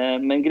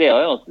 Men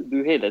greia at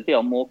du hele tida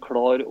må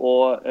klare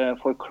å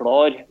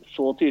forklare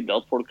så tydelig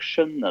at folk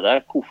skjønner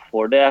det,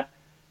 hvorfor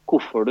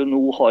du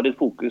nå har et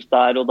fokus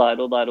der og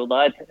der og der og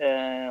der.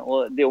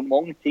 Og det jo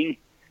mange ting.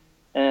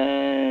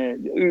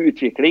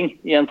 Utvikling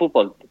I en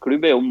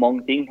fotballklubb jo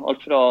mange ting,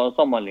 alt fra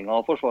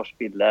samhandlinger,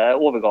 forsvarsspillet,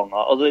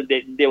 overganger, altså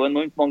det jo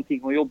enormt mange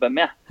ting å jobbe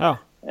med. Ja.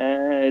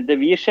 Det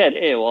vi ser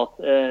jo at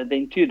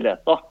den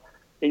tydeligheten,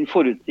 den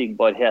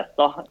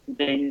forutsigbarheten,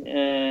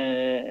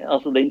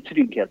 altså den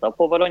tryggheten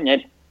på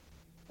hverandre,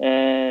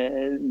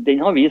 den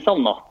har vi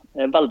savnet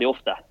veldig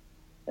ofte.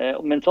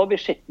 Men så har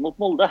vi sett mot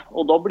Molde,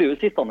 og da blir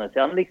jo sittende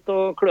igjen litt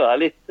og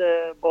kløe litt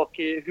bak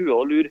I huet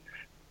og lur.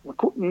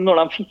 Når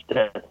de fikk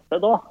det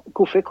da,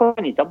 hvorfor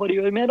kan ikke jeg bare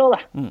gjøre mer av det?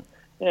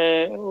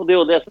 Og det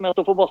jo det som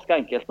så forbaska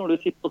enkelt når du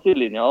sitter på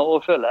sidelinja og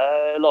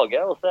føler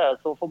laget, og så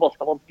det så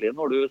forbaska vanskelig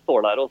når du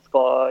står der og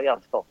skal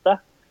gjenskape det.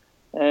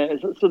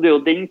 Så det er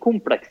jo den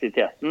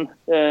kompleksiteten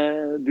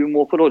du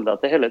må forholde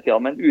deg til hele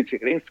tiden, men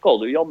utvikling skal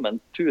du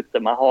jammen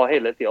tute med ha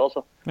hele tiden.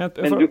 Altså.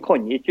 Men du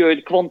kan ikke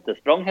gjøre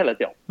kvantesprang hele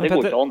tiden. Det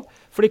går ikke an.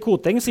 Fordi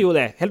Koteng sier jo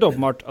det, helt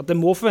åpenbart, at det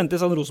må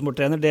forventes av en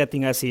Rosenborg-trener, det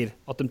ting jeg sier.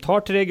 At de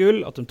tar 3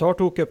 gull, at de tar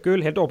 2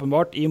 cupgull, helt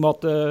åpenbart, i og med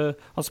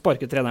at han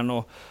sparker treneren nå.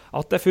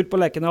 At det er fullt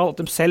på Lerkendal, at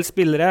de selv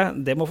spillere,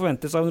 det må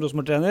forventes av en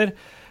Rosenborg-trener.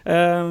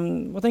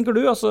 Hva tenker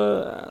du? Altså,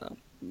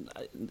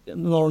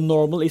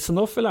 normal is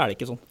enough, eller er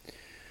det ikke sånn?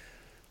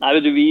 Nei,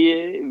 vet du, vi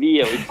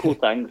er jo ikke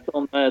Koteng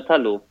som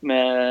teller opp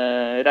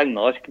med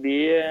regneark.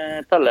 Vi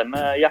teller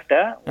med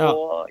hjertet,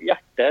 og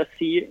hjertet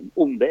sier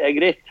om det er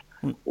greit.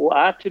 Og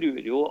jeg tror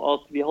jo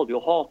at vi hadde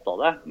jo hatet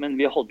det, men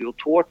vi hadde jo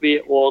tålt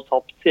å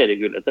tapt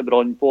seriegullet til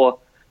Brann på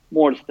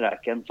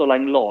målstreken så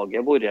lenge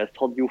laget vårt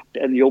hadde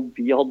gjort en jobb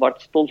vi hadde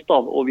vært stolt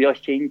av, og vi har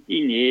kjent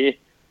inni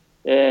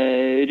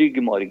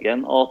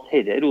ryggmargen at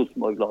dette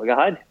Rosenborg-laget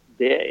her,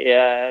 det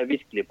er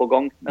virkelig på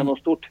gang med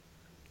noe stort.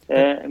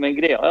 Men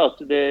greia er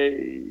at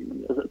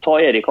ta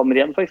Erik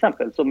Hamrén for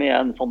eksempel, som er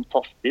en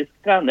fantastisk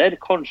trener,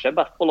 kanskje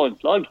best på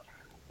landslag,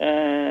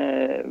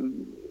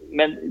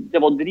 men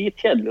det var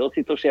dritkjedelig å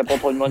sitte og se på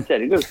at han vant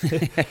seriegull.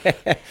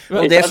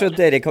 Og det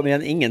skjønte Erik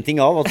Hamrén ingenting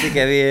av, at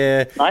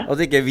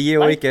ikke vi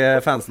og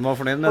ikke fansen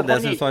var fornøyd med det,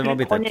 synes han var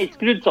bittert. Han er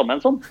ikke skrudd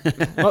sammen sånn.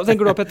 Hva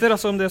tenker du, Petter,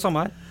 altså, om det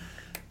samme her?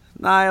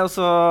 Nei,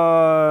 altså...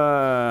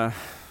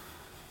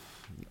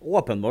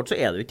 Åpenbart så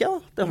er det jo ikke, da.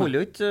 Det holder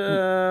jo ikke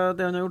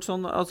det han har gjort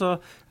sånn. Altså,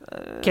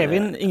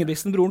 Kevin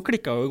Ingebrigtsen, broren,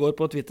 klikket jo i går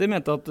på Twitter,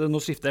 mente at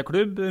nå skifter jeg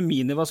klubb.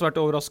 Mini var svært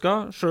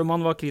overrasket. Selv om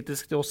han var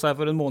kritisk til oss her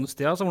for en måneds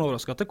tid, så var han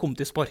overrasket at det kom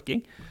til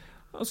sparking.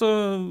 Altså,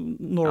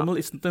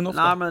 normal isn't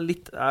enough. Nei, men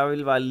jeg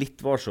vil være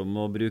litt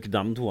varsom å bruke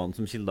de toene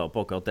som kilder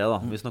på akkurat det,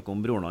 da. Vi snakker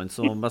om broren hans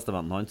og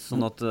bestevennen hans,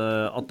 sånn at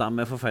de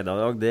er forfeidet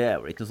i dag, det er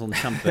jo ikke noe sånn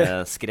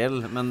kjempeskrell,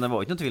 men det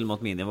var ikke noe tvil om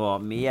at Mini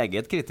var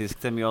meget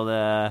kritisk til mye av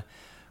det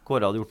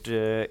Kåre hadde gjort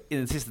i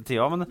den siste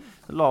tida, men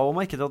la jo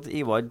merke til at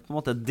Ivar på en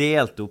måte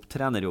delte opp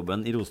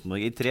trenerjobben i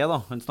Rosenborg i 3 da.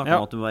 Han snakket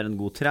om at du må være en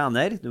god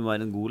trener, du må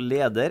være en god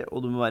leder,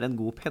 og du må være en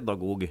god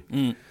pedagog.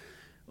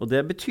 Og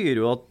det betyr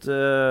jo at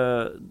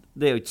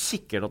det er jo ikke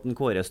sikkert at en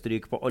Kåre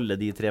stryker på alle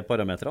de 3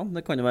 parametrene.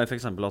 Det kan jo være for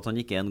eksempel at han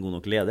ikke er en god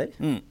nok leder,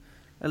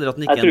 eller at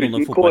han ikke er en god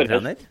nok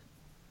fotballtrener.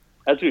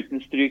 Jeg tror ikke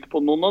han stryker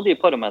på noen av de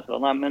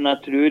parametrene, men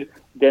jeg tror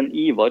den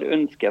Ivar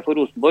ønsker for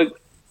Rosenborg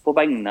på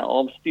vegne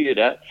av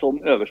styret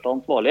som øverste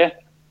ansvarlig,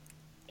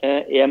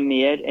 er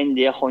mer enn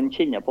det han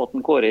kjenner på at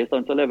en Kåre er i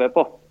stand til å leve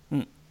på.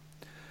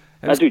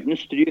 Jeg tror ikke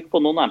han stryker på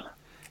noen av dem.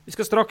 Vi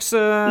skal straks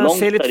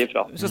se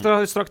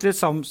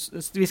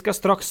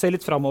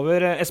litt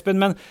fremover,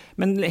 Espen,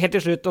 men helt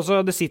til slutt,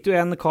 altså, det sitter jo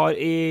en kar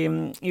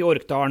i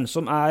Orkdalen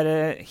som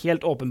er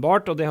helt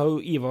åpenbart, og det har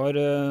jo Ivar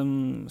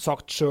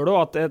sagt selv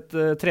også, at et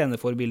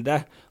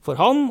trenerforbilde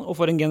for han og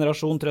for en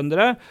generasjon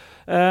trøndere,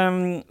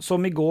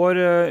 som i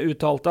går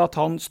uttalte at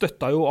han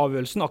støttet jo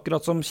avgjørelsen,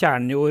 akkurat som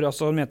Kjernen gjorde,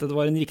 altså han mente det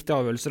var en riktig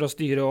avgjørelse av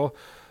styret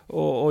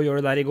og gjør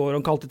det der i går.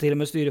 Han kalte til og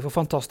med styret for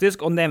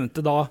fantastisk, og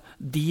nevnte da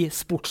de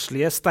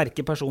sportslige,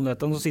 sterke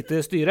personlighetene som sitter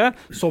i styret,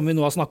 som vi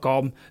nå har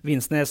snakket om,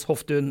 Vinsnes,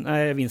 Hoftun,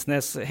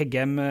 Vinsnes,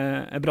 Heggem,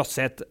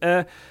 Bratseth.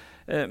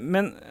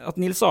 Men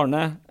at Nils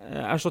Arne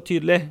er så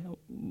tydelig,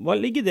 hva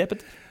ligger i det,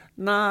 Petter?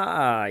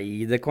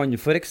 Nei, det kan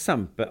for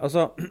eksempel,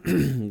 altså,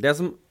 det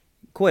som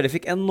Kåre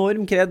fikk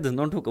enorm kred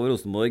når han tok over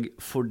Rosenborg,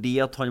 fordi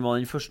at han var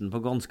den første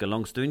på ganske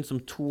lang stund som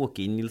tok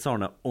inn Nils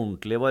Arne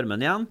ordentlig i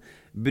varmen igjen,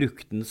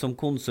 brukte den som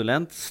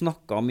konsulent,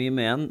 snakket mye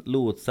med han,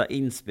 lot seg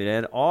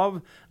inspirere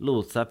av,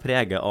 lot seg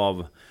prege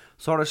av.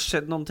 Så har det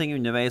skjedd noen ting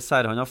underveis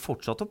her. Han har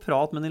fortsatt å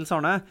prate med Nils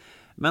Arne,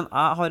 men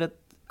jeg har et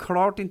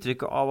klart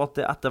inntrykk av at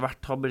det etter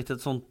hvert har blitt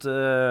et sånt,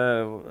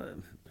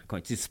 jeg kan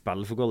ikke si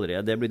spill for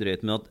galleriet, det blir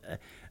drøyt, men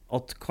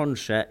at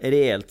kanskje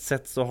reelt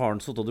sett så har han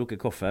suttet og drukket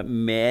kaffe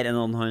mer enn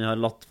han har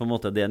latt på en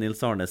måte det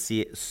Nils Arne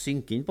sier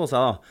synke inn på seg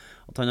da.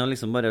 At han har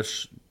liksom bare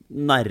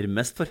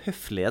nærmest for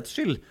høflighets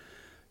skyld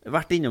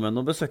vært innom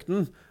en og besøkt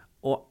den.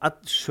 Og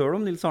selv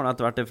om Nils Arne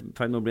etter hvert er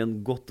ferdig med å bli en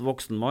godt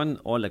voksen mann,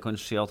 og alle kan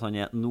se at han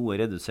er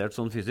noe redusert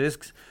sånn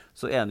fysisk,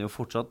 så er han jo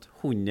fortsatt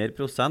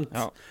 100%.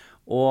 Ja.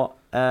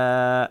 Og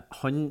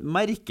han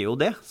merker jo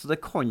det, så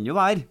det kan jo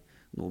være,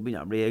 nå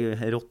begynner jeg å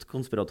bli rått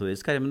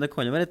konspiratorisk her, men det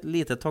kan jo være et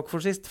lite takk for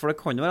sist, for det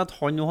kan jo være at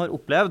han nå har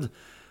opplevd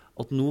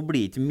at nå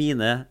blir ikke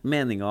mine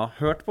meninger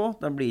hørt på,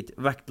 de blir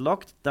ikke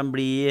vektlagt, de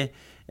blir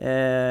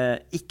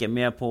ikke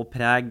med på å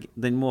prege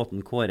den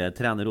måten Kåre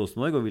trener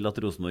Rosenborg og vil at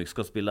Rosenborg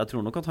skal spille. Jeg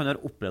tror nok at han har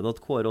opplevd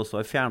at Kåre også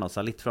har fjernet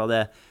seg litt fra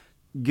det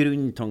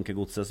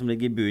grunntankegodset som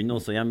ligger i bunnen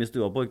også hjemme i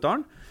stua på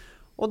Orkdalen.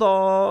 Og da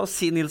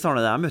sier Nils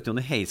Arne det, jeg møtte jo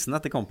han i heisen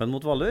etter kampen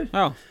mot Valur,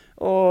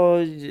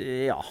 og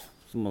ja,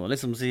 så må jeg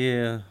liksom si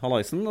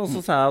hallaisen, og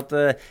så sier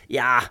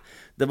jeg at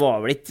det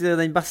var vel ikke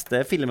den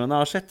beste filmen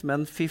jeg har sett,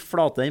 men fy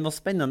flate, den var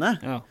spennende.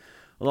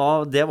 Og da,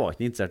 det var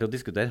ikke interessert i å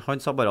diskutere.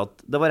 Han sa bare at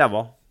det var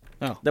ræva.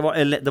 Det var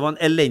en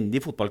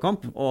elendig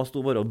fotballkamp, og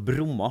stod bare og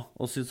brumma,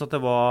 og syntes at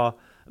det var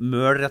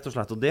møl rett og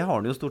slett, og det har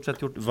han jo stort sett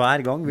gjort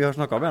hver gang vi har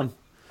snakket med han.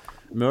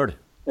 Møl.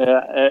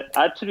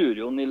 Jeg tror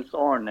jo Nils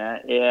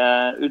Arne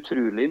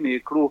utrolig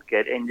mye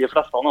klokere enn de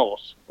fleste av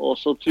oss. Og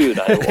så tror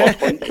jeg jo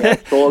at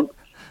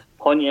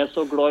han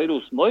så glad i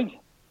Rosenborg,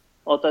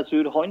 at jeg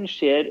tror han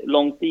ser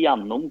langt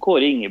igjennom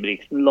Kåre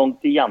Ingebrigtsen,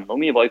 langt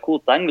igjennom Ivar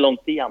Koteng,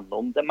 langt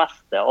igjennom det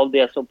meste av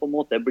det som på en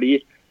måte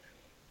blir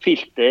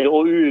filter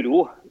og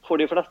uro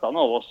for de fleste av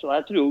oss. Og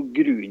jeg tror jo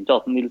grunnen til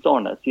at Nils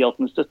Arne sier at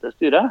han støtter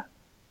styret,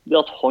 det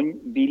at han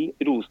vil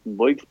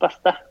Rosenborgs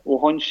beste,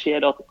 og han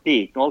ser at det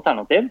ikke noe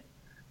alternativ.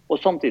 Og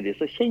samtidig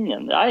så kjenner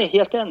han, jeg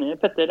helt enig,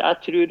 Petter, jeg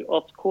tror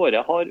at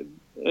Kåre har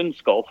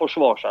ønsket å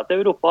forsvare seg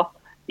til Europa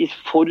i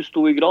for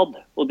stor grad,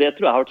 og det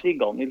tror jeg har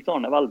trigget Nils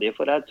Arne veldig,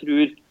 for jeg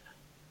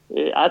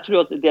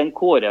tror at den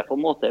Kåre på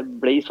en måte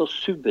ble så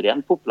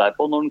suverent populær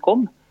på når han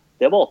kom,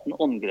 det var at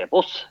han angrep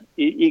oss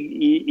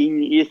inn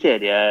i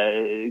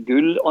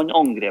seriegull, han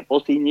angrep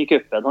oss inn i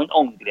cupen, han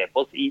angrep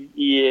oss inn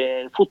i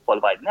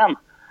fotballverdenen igjen.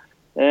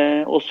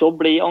 Og så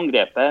ble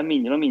angrepet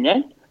mindre og mindre,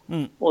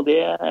 og det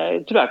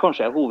tror jeg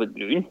kanskje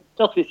hovedgrunnen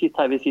til at vi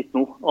sitter her vi sitter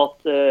nå,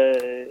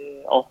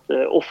 at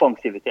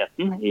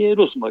offensiviteten i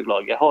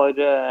Rosenborg-laget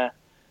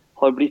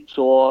har blitt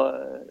så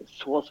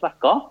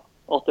svekket,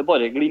 at det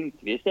bare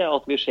glimtvis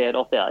at vi ser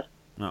at det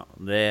Ja,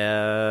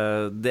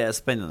 det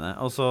spennende.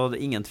 Altså,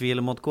 det ingen tvil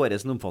om at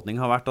Kåres oppfatning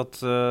har vært at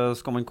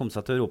skal man komme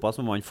seg til Europa,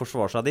 så må man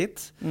forsvare seg dit.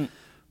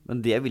 Men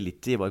det vil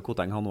ikke Ivar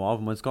Koteng ha noe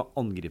av. Man skal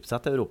angripe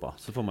seg til Europa.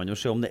 Så får man jo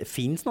se om det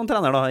finnes noen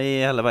trener da,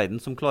 i hele verden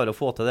som klarer å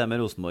få til det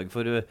med Rosenborg.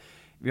 For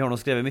vi har nå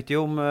skrevet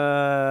mye om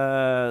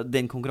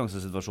den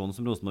konkurransesituasjonen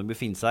som Rosenborg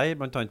befinner seg i,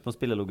 blant annet på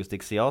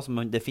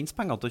spillelogistikksiden. Det finnes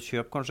penger til å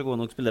kjøpe kanskje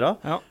gode nok spillere,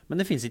 men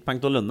det finnes ikke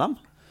penger til å lønne dem.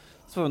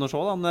 Så får vi nå se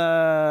da,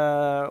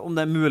 om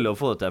det mulig å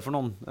få det til for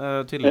noen.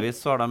 Tydeligvis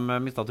så har de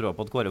mistet troa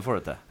på at Kåre får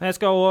det til. Jeg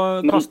skal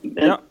også kaste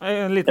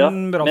en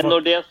liten bra men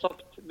når det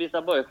sagt, hvis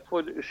jeg bare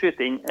får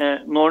skyte inn,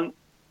 når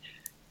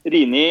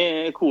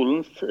Rini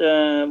Kolens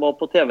var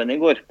på TV-en i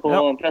går på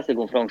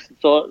pressekonferansen,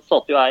 så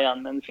satt jo jeg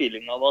igjen med en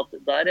feeling av at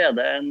der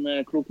det en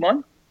klok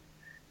mann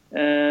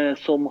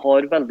som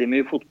har veldig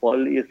mye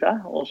fotball i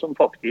seg, og som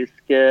faktisk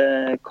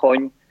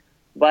kan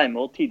være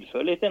med å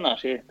tilføre litt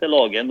energi til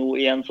laget nå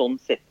i en sånn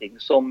setting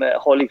som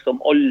har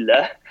liksom alle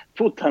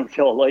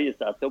potensialer i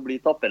seg til å bli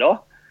tappere.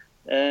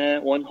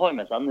 Og han har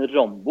med seg en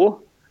Rambo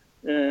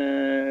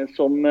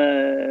som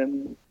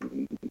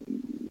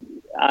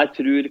jeg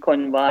tror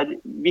kan være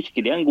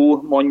virkelig en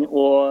god mann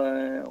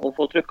å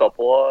få trykket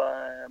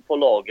på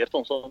laget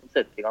sånn som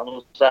settingene.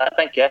 Så jeg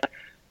tenker,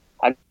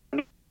 jeg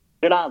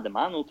gleder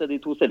meg nå til de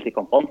 2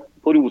 Celtic-kampene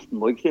på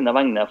Rosenborg sine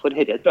vegne, for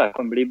dette tror jeg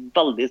kan bli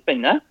veldig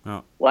spennende,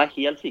 og jeg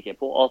helt sikker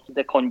på at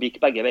det kan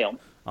bikke begge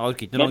veiene. Jeg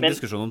orker ikke noen lang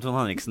diskusjon om Trond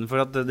Henriksen, for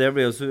at det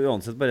blir jo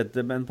uansett bare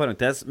en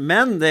parentes.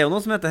 Men det jo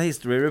noe som heter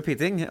history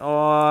repeating,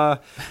 og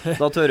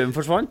da Tørum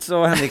forsvant,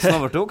 og Henriksen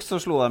overtok, så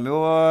slo de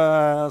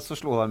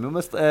jo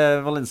med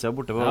Valencia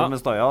borte på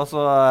Mestalla, så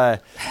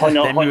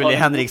det mulig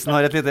Henriksen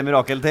har et lite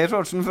mirakel til i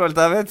shortsen, for alt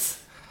jeg vet.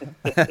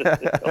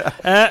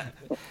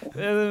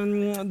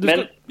 Men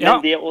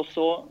det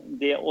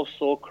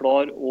også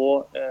klare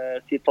å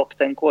si takk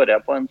til en Kåre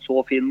på en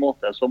så fin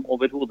måte som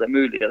overhodet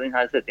mulig i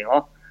denne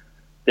settingen,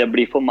 det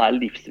blir for meg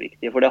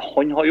livsviktig, for det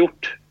han har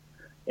gjort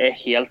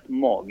helt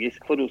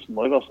magisk for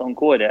Rosenborg. Altså,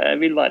 Kåre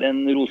vil være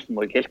en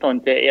Rosenborg-helt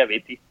han til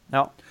evig tid.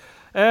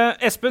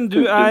 Espen,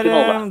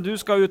 du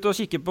skal ut og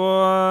kikke på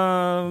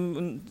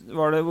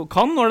var det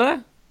Cannes, var det?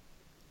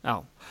 Ja.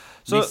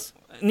 Så,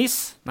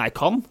 Nis? Nei,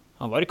 Cannes.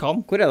 Han var i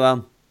Cannes. Hvor det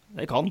den?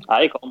 Det er Cannes.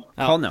 Nei,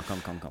 Cannes.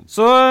 Kan.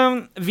 Så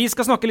vi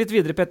skal snakke litt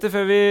videre, Petter,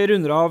 før vi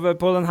runder av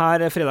på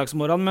denne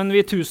fredagsmorgenen. Men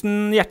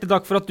tusen hjertelig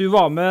takk for at du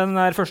var med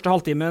den første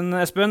halvtimen,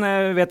 Espen.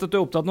 Jeg vet at du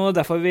er opptatt nå,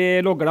 derfor vi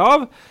logger deg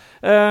av.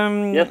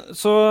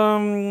 Så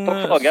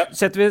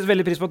setter vi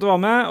veldig pris på at du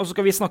var med, og så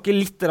skal vi snakke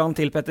litt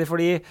til, Petter,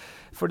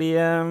 fordi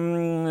jeg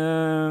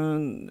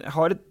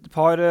har et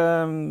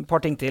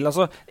par ting til.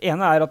 Altså,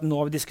 ene at nå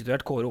har vi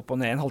diskutert Kåre opp og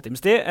ned en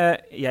halvtimes tid.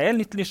 Jeg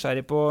litt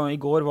nysgjerrig på, i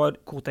går var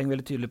Koteng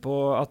veldig tydelig på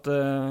at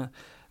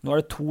nå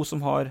det to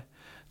som har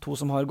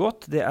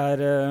gått. Det er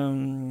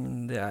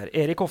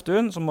Erik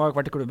Hoftun, som har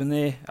vært i klubben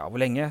i,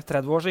 hvor lenge?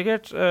 30 år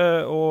sikkert,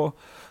 og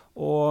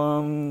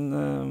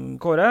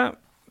Kåre.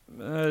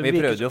 Vi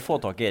prøvde jo å få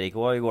tak i Erik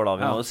også i går da,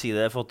 vi må jo si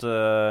det, for at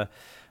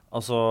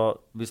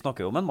vi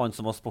snakker jo om en mann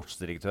som var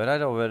sportsdirektør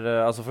her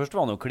først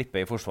var han jo klippe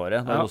i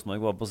forsvaret da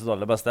Rosenborg var på sitt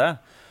aller beste,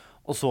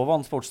 og så var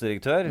han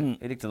sportsdirektør.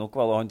 Riktig nok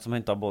var det han som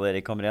hentet både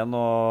Erik Hamren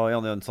og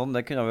Janne Jønsson.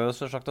 Det kunne vi jo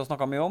sagt å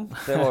snakke mye om.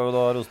 Det var jo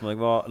da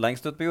Rosenborg var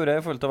lengst ut på jordet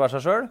i forhold til å være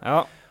seg selv.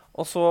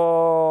 Og så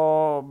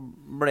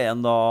ble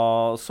han da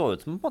så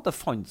ut som på en måte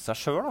fant seg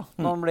selv da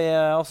når han ble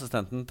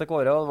assistenten til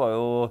Kåre, og det var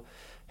jo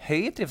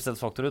høy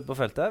trivselsfaktor ute på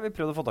feltet. Vi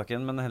prøvde å få tak i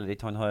den, men heller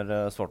ikke han har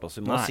svart oss.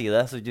 Vi må si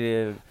det, så ikke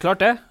vi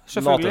klart det,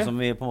 selvfølgelig. Later som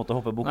vi på en måte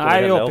hopper bukk over hele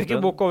Hoftun. Nei, vi hopper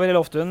ikke bukk over hele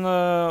Hoftun,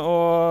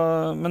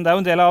 men det er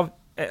jo en del av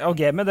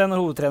gamet, det når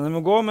hovedtrener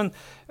må gå, men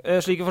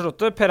slik jeg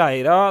forstått det,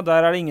 Pereira,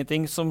 der det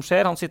ingenting som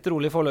skjer, han sitter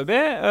rolig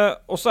foreløpig,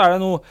 og så det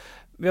noe,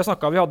 vi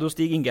hadde jo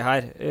Stig Inge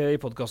her i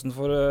podcasten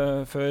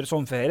før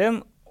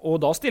sommerferien,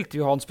 Og da stilte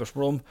vi han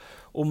spørsmål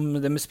om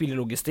det med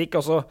spillelogistikk.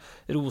 Altså,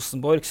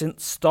 Rosenborg sin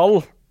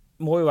stall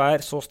må jo være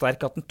så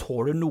sterk at den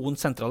tåler noen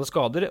sentrale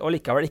skader, og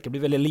likevel ikke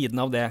blir veldig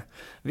lidende av det.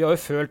 Vi har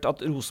jo følt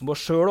at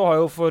Rosenborg selv har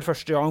jo for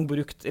første gang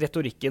brukt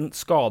retorikken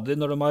skader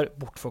når de har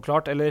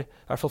bortforklart, eller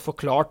i hvert fall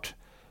forklart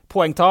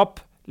poengtap,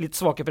 litt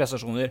svake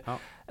prestasjoner.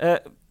 Ja.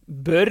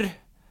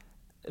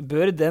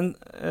 Bør den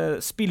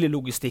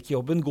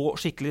spillelogistikkjobben gå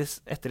skikkelig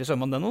etter i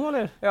sømmene den nå,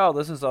 eller? Ja,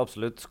 det synes jeg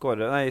absolutt.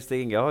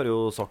 Stig Inge har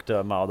jo sagt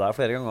til meg og deg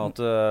flere ganger at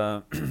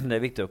det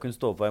er viktig å kunne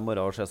stå på i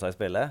morgen og se seg i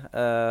speilet.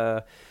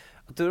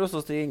 Jeg tror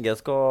også Stig Inge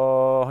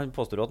han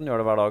påstår at han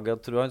gjør det hver dag.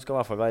 Jeg tror han skal i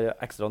hvert fall være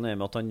ekstra nøye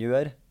med at han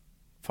gjør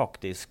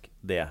faktisk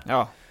det.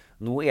 Ja.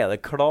 Nå er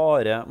det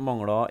klare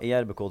mangler i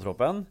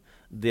RBK-troppen.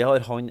 Det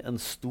har han en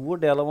stor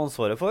del av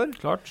ansvaret for.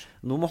 Klart.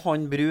 Nå må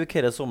han bruke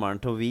hele sommeren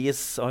til å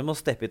vise. Han må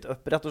steppe it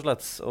up, rett og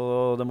slett.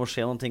 Og det må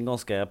skje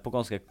noe på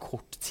ganske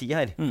kort tid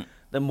her.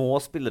 Det må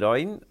spillere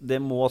inn. Det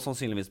må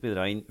sannsynligvis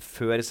spillere inn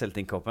før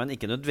Celtic-kampen.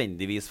 Ikke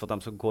nødvendigvis for at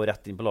de skal gå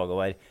rett inn på laget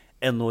og være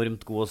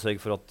enormt gode og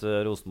sørge for at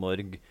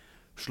Rosenborg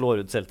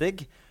slår ut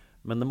Celtic.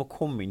 Men det må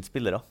komme inn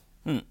spillere.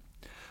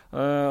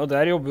 Og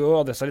der jobber jo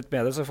Adessa litt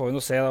med det, så får vi nå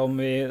se om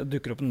vi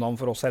dukker opp en navn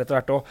for oss her etter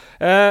hvert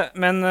også.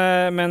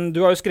 Men du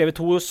har jo skrevet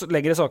 2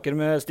 lengre saker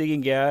med Stig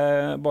Inge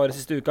bare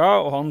siste uka,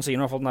 og han sier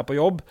nå at han er på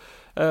jobb.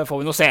 Får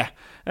vi nå se.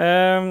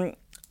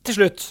 Til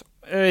slutt,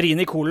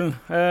 Rini Kolen.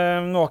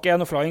 Nå har ikke jeg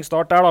noe flying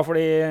start der, da,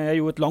 fordi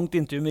jeg gjorde et langt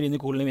intervju med Rini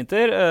Kolen i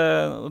vinter.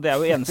 Og det er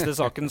jo eneste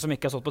saken som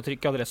ikke har stått på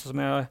trykk adresse som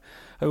jeg har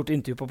gjort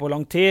intervju på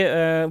lang tid.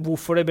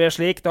 Hvorfor det ble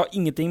slik, det har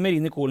ingenting med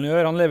Rini Kolen å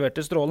gjøre. Han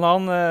leverte strålende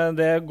han.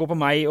 Det går på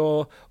meg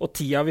og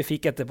tida vi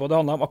fikk etterpå. Det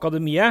handlet om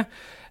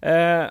akademiet.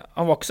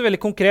 Han var ikke så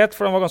veldig konkret,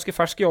 for han var ganske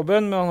fersk i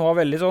jobben, men han var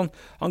veldig sånn,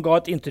 han ga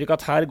et inntrykk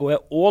at her går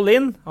jeg all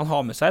in. Han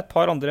har med seg et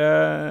par andre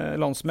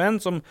landsmenn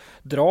som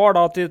drar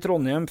da til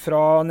Trondheim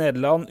fra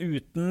Nederland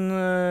uten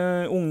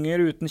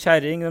unger, uten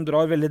kjæring. De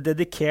drar veldig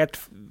dedikert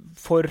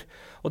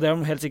og det har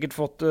de helt sikkert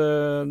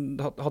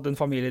hatt en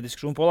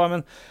familiediskusjon på da,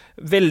 men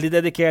veldig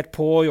dedikert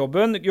på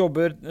jobben.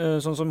 Jobber,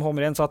 sånn som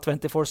Homren sa,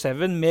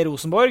 24/7 med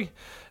Rosenborg.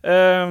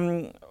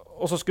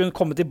 Og så skulle hun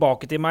komme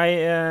tilbake til meg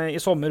i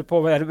sommer på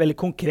å være veldig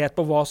konkret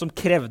på hva som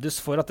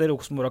krevdes for at det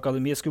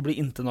Rosenborg-akademiet skulle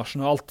bli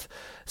internasjonalt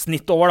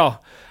snitt over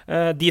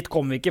da. Dit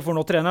kom vi ikke, for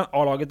nå trener han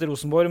A-laget til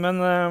Rosenborg, men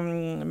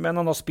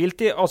han har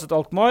spilt i AZ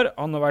Alkmaar.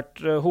 Han har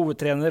vært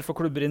hovedtrener for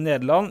klubber i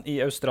Nederland,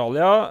 i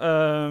Australia.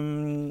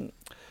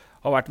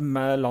 Har vært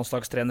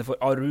landslagstrener for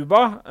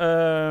Aruba.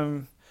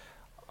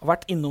 Har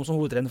vært innom som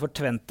hovedtrener for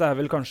Twente, er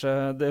vel kanskje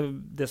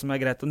det som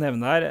er greit å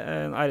nevne her,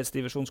 en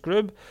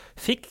æresdivisjonsklubb.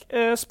 Fikk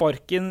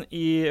sparken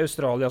i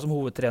Australia som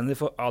hovedtrener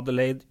for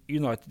Adelaide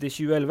United i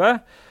 2011,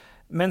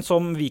 men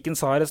som Viken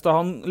sa her,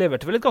 han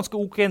leverte vel et ganske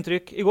ok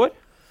inntrykk i går?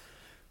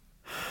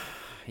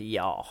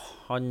 Ja,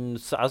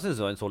 jeg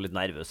synes han så litt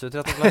nervøs ut,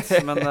 rett og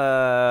slett. Men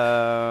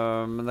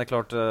det er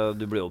klart,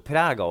 du blir jo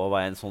preget av å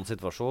være i en sånn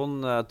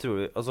situasjon. Jeg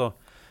tror,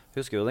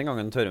 husker jo den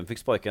gangen Tørum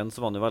fikk sparken,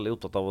 så var han jo veldig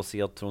opptatt av å si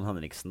at Trond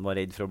Henriksen var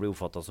redd for å bli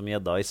oppfattet som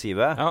gjedda i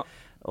sivet. Ja.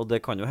 Og det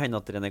kan jo hende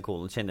at René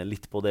Kolen kjenner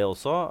litt på det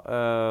også.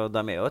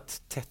 De er jo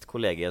et tett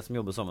kollegie som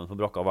jobber sammen på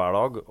brakka hver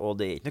dag, og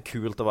det er ikke noe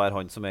kult å være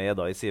han som er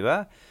gjedda i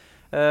sivet.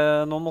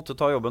 Noen måtte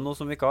ta jobben nå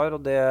som vikar,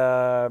 og det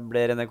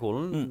ble René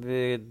Kolen.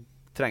 Vi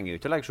trenger jo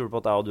ikke å legge skjul på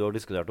at jeg og du har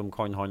diskutert om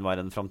kan han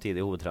være en fremtidig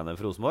hovedtrener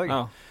for Rosenborg.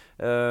 Ja.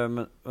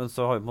 Men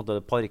så har vi på en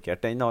måte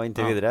parkert den da,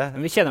 inntil videre.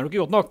 Men vi kjenner det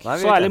ikke godt nok. Nei,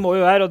 så ærlig må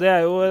vi være, og det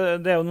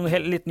er jo noe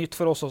litt nytt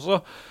for oss også.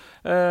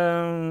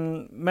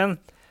 Men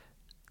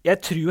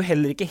jeg tror jo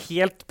heller ikke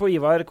helt på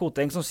Ivar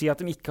Koteng som sier at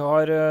de ikke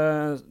har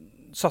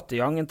satt i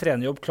gang en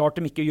trenerjobb. Klart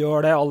de ikke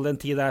gjør det, all den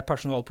tid det er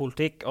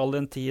personalpolitikk, all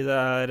den tid det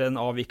er en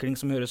avvikling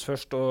som gjøres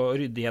først, og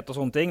ryddighet og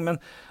sånne ting. Men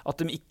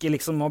at de ikke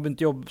liksom har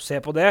begynt å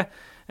se på det,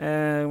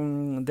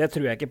 det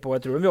tror jeg ikke på.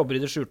 Jeg tror de jobber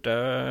i det skjulte,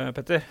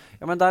 Petter.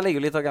 Ja, men der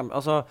ligger litt av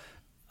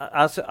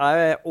jeg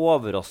er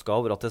overrasket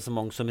over at det er så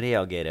mange som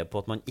reagerer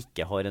på at man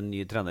ikke har en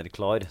ny trener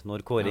klar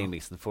når Kåre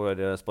Ingebrigtsen får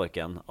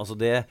sparken.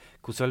 Hvordan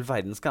i all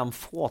verden skal de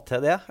få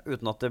til det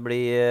uten at det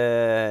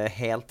blir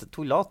helt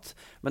tullet?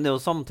 Men det er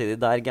jo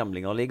samtidig der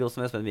gamblingen ligger, og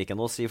som Espen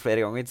Viken også sier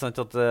flere ganger, ikke sant?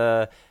 At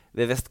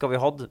vi vet hva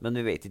vi hadde, men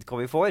vi vet ikke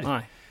hva vi får.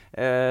 Nei.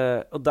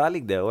 Og der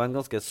ligger det jo en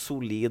ganske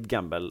solid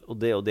gamble, og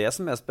det er jo det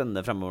som er spennende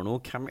fremover nå.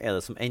 Hvem er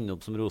det som ender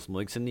opp som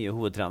Rosenborg sin nye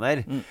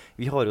hovedtrener?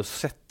 Vi har jo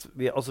sett,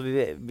 vi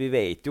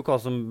vet jo hva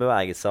som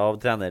beveger seg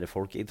av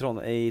trenerfolk i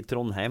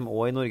Trondheim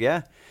og i Norge.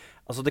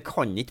 Det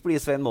kan ikke bli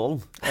Svein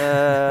Målen.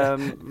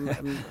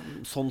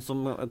 Sånn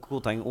som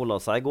Koteng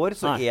ordla seg i går,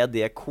 så er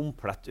det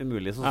komplett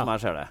umulig, sånn som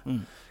jeg ser det.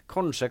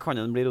 Kanskje kan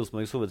han bli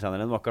Rosenborgs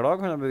hovedtrener en vakker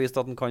dag. Han har bevist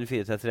at han kan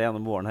 4-3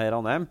 gjennom våren her i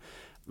Ranheim.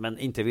 Men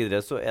inntil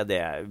videre så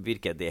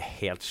virker det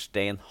helt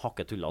stein,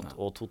 hakketullet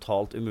og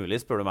totalt umulig,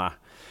 spør du meg.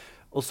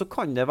 Og så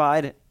kan det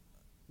være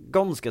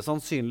ganske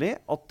sannsynlig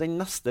at den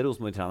neste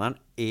Rosenborg-treneren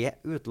er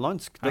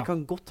utenlandsk. Det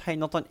kan godt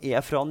hende at han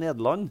er fra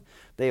Nederland.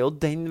 Det er jo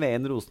den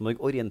veien Rosenborg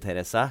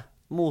orienterer seg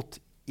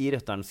mot i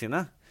røtterne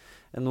sine.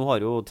 Nå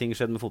har jo ting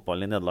skjedd med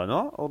fotballen i Nederland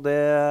også,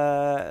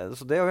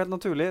 så det jo helt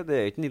naturlig. Det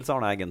ikke Nils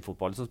Arne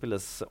Eggen-fotball som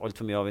spilles alt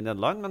for mye av i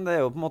Nederland, men det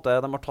jo på en måte,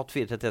 de har tatt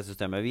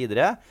 4-3-3-systemet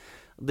videre.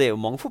 Det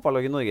jo mange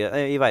fotballag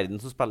i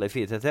verden som spiller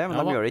 4-3-3, men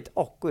de gjør det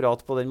ikke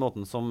akkurat på den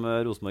måten som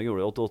Rosenborg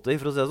gjorde i 88,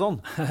 for å si det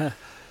sånn.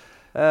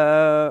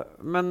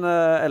 Men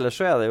ellers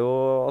så det jo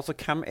altså,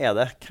 hvem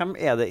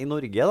det i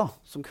Norge da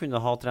som kunne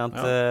ha trent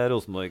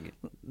Rosenborg?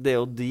 Det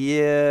jo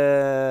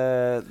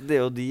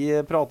de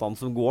pratene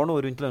som går nå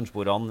rundt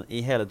lunsjbordene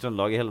i hele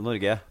Trøndelag, i hele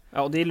Norge.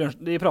 Ja, og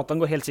de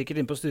pratene går helt sikkert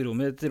inn på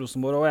styrerommet til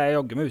Rosenborg, og jeg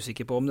jagger meg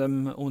usikker på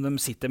om de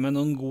sitter med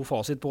noen god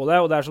fasit på det,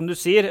 og det som du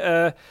sier,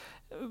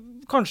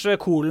 kanskje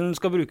Kolen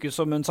skal brukes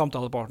som en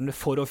samtalepartner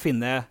for å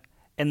finne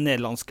en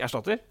nederlandsk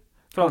erstatter?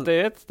 For alt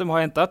jeg vet, de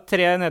har hentet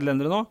 3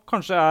 nederlendere nå.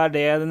 Kanskje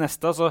det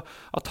neste. Altså,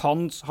 at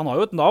han har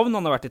jo et navn.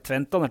 Han har vært i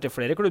Twente, han har vært i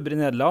flere klubber i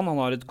Nederland. Han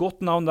har et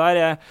godt navn der.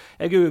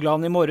 Jeg googlet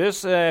han i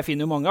morges. Jeg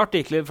finner jo mange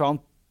artikler fra han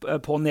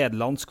på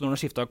nederlandsk når han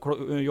skiftet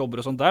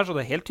jobber og sånt der, så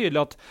det helt tydelig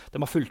at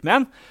de har fulgt med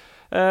han.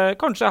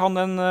 Kanskje han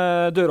en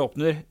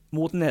døråpner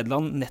mot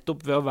Nederland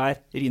nettopp ved å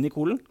være Rini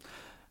Kolen?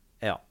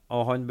 Ja,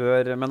 og han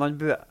bør,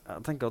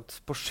 jeg tenker at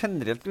på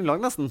generelt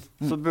grunnlag nesten,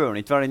 så bør han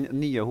ikke være den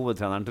nye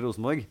hovedtreneren til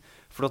Rosenborg.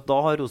 For da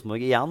har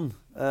Rosenborg igjen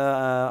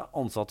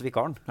ansatt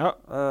vikaren. Ja.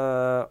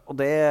 Og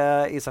det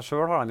i seg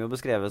selv har de jo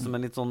beskrevet som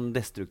en litt sånn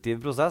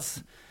destruktiv prosess.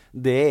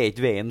 Det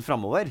ikke veien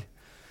fremover.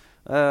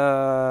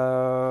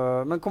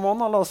 Men kom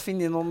an da, la oss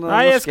finne noen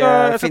norske...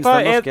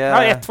 Jeg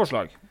har ett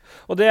forslag.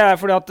 Og det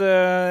fordi at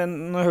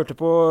når jeg hørte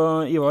på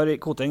Ivar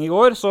Koteng i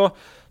går, så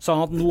sa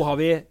han at nå har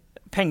vi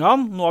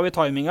pengene, nå har vi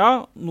timinga,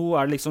 nå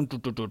det liksom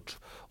turt.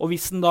 Og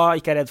hvis han da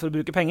ikke redd for å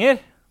bruke penger,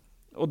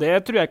 og det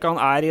tror jeg ikke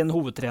han i en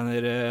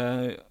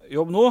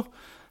hovedtrenerjobb nå,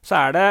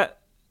 så det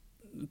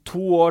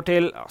 2 år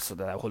til, altså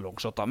det jo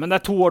longshot da, men det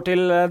 2 år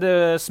til det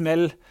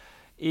smell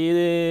i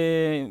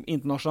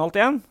internasjonalt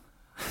igjen,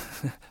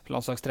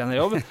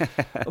 landslagstrenerjobb.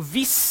 Og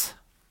hvis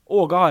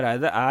Åge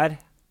Hareide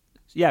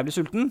jævlig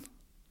sulten,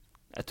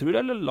 jeg tror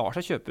det lar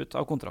seg kjøpe ut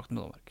av kontrakten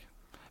med Danmark.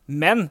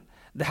 Men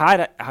det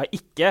her har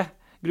ikke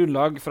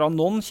grunnlag fra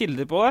noen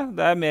kilder på det.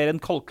 Det mer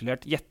en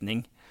kalkulert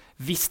gjetning.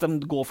 Hvis de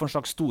går for en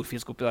slags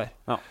storfisk oppi der.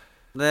 Ja.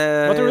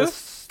 Hva tror du?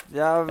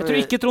 Jeg tror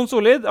ikke Trond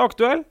Solli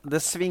aktuell. Det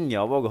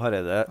svinger av Åge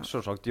Hareide.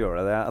 Selvsagt gjør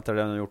det etter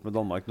det han har gjort med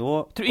Danmark nå.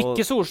 Jeg tror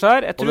ikke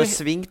Solskjær. Og det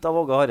svingt av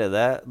Åge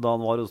Hareide da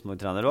han var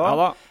Rosenborg-trener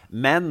også. Ja,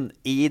 men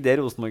i det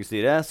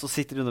Rosenborg-styret så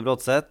sitter Rune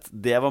Bratseth.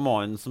 Det var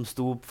mannen som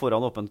sto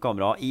foran åpent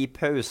kamera i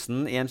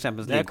pausen i en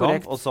Champions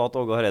League-kamp og sa at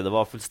Åge Hareide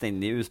var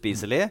fullstendig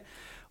uspiselig.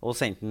 Og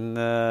sendte den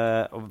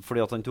fordi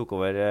at han tok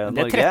over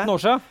Norge. Det 13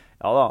 år siden.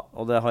 Ja da,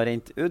 og det har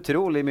rent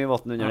utrolig mye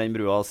vatten under den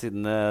brua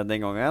siden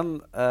den gangen.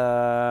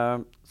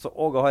 Så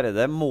Åge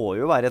Hareide må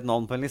jo være et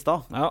navn på en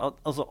lista. Ja.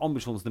 Altså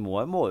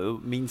ambisjonsnivået må jo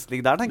minst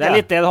ligge der, tenker jeg.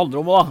 Det litt det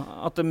handler om også,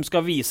 da. At de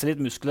skal vise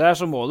litt muskler der,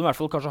 så må de i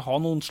hvert fall kanskje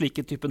ha noen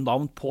slike type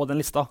navn på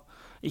den lista.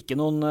 Ikke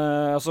noen,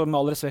 altså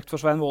med all respekt for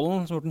Svein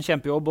Vålen, som har gjort en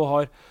kjempejobb og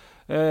har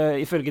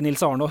ifølge Nils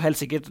Arne helt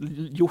sikkert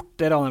gjort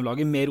det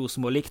Ranheim-laget mer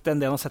Rosenborg-likt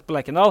enn det han har sett på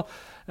Lerkendal.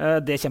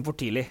 Det kommer for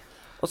tidlig.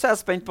 Og så jeg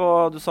spent på,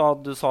 du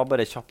sa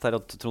bare kjapt her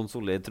at Trond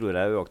Solli tror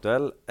jeg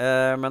uaktuell,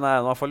 men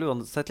jeg i hvert fall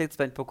uansett litt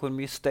spent på hvor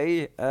mye støy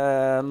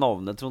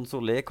navnet Trond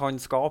Solli kan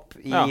skape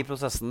i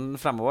prosessen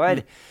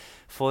fremover.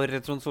 For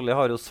Trond Solli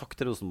har jo sagt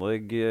til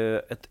Rosenborg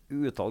et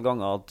utall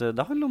ganger at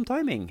det handler om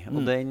timing,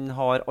 og den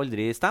har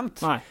aldri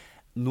stemt. Nei.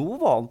 Nå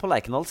var han på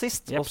Lerkendal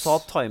sist og sa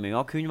at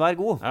timinga kunne være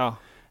god. Ja.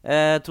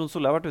 Trond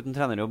Solli har vært uten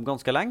trenerjobb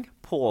ganske lenge.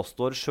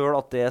 Påstår selv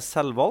at det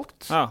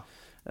selvvalgt. Ja.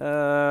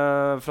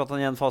 For at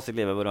han en fase i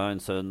livet hvor han har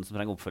en sønn som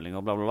trenger oppfølging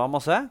og bla bla bla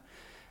masse.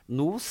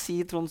 Nå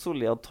sier Trond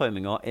Solli at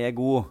timinga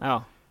god. Ja.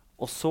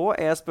 Og så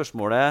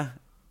spørsmålet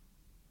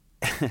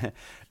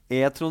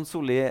Trond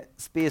Solli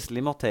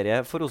spiselig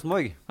materie for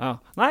Rosenborg? Ja.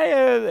 Nei,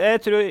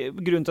 jeg tror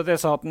grunnen til at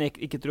jeg sa at han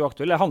ikke tror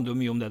aktuell, det handler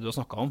jo mye om det du har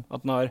snakket om.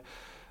 At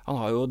han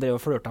har jo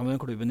drevet og flørtet med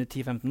den klubben i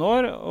 10-15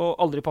 år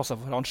og aldri passet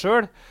for han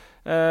selv.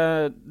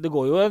 Det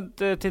går jo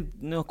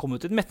kommer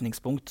til et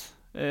metningspunkt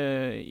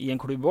i en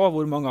klubb også,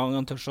 hvor mange ganger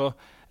han tør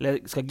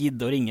skal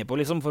gidde å ringe på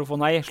liksom, for å få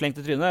nei slengt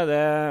i trynet. Det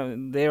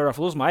gjør det i hvert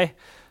fall hos meg.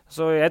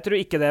 Så jeg tror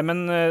ikke det,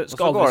 men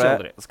skal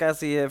aldri. Skal jeg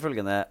si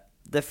følgende.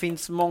 Det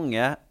finnes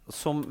mange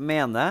som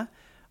mener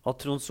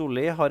at Trond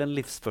Solli har en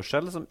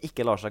livsførsel som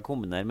ikke lar seg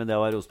kombinere med det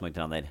å være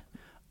Rosenborg-trener.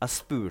 Jeg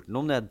spurte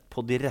noe om det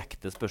på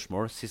direkte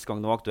spørsmål sist gang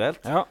det var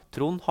aktuelt. Ja.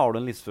 Trond, har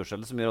du en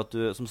livsførsel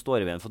som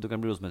står i veien for at du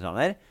kan bli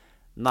Rosenborg-trener?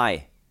 Nei.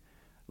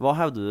 Hva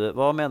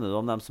mener du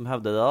om dem som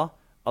hevder det da?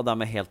 At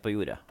de helt på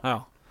jordet? Ja.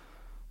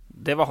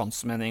 Det var hans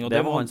mening. Og det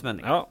var hans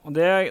mening. Ja, og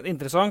det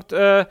interessant.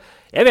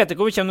 Jeg vet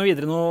ikke om vi kommer noe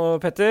videre nå,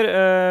 Petter.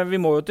 Vi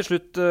må jo til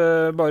slutt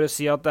bare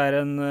si at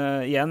det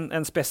igjen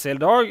en spesiell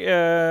dag.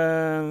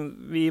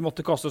 Vi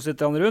måtte kaste oss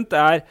litt rundt.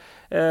 Det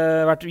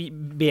vært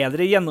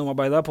bedre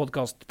gjennomarbeidet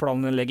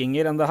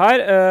podcastplanlegginger enn det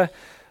her.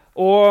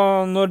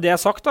 Og når det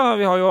sagt da,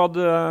 vi har jo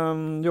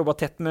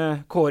jobbet tett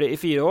med Kåre i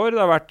 4 år.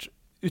 Det har vært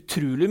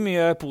utrolig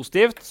mye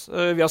positivt.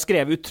 Vi har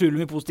skrevet utrolig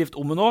mye positivt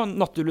om det nå,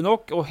 naturlig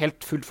nok, og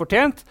helt fullt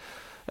fortjent.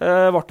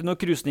 Var det noen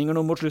krusninger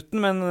nå mot slutten,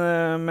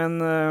 men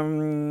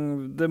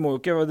det må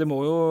jo ikke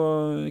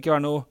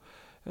være noe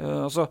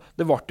altså,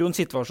 det var jo en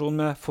situasjon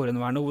med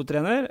forhenværende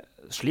hovedtrener.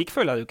 Slik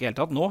føler jeg det jo ikke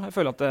helt tatt nå. Jeg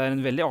føler at det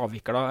en veldig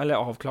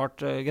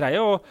avklart greie,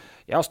 og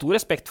jeg har stor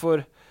respekt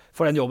for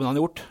den jobben han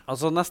har gjort.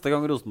 Altså, neste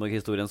gang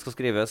Rosenborg-historien skal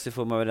skrives i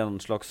form av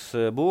en slags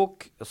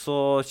bok, så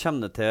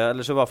kommer det til,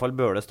 eller så i hvert fall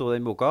bør det stå i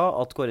den boka,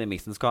 at Kåre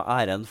Ingebrigtsen skal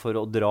ha æren for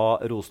å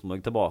dra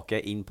Rosenborg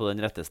tilbake inn på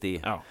den rette sti.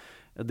 Ja.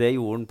 Det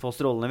gjorde han på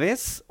strålende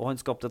vis, og han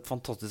skapte et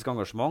fantastisk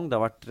engasjement. Det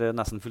har vært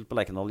nesten fullt på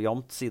Lerkendal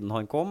jamt siden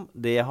han kom.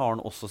 Det har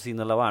han også sin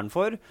del av æren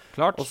for.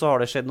 Klart. Og så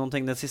har det skjedd noen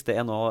ting den siste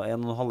en og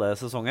en halve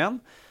sesongen.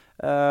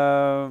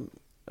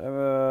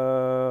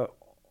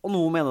 Og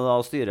nå mener da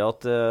styret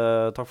at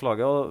takk for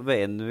laget, og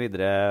veien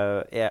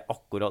videre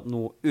akkurat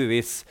nå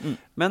uviss.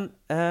 Men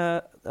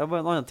det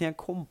var en annen ting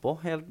jeg kom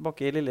på helt bak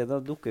i Lille.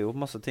 Det dukker jo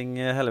masse ting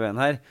hele veien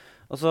her.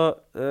 Altså,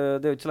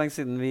 det jo ikke så lenge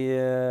siden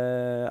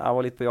jeg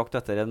var litt på jakt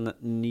etter en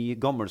ny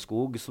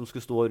gammelskog som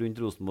skulle stå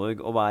rundt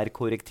Rosenborg og være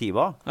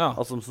korrektiva. Ja.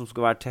 Altså som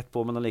skulle være tett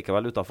på, men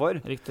allikevel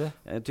utenfor. Riktig.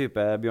 Type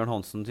Bjørn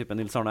Hansen, type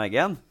Nils Arne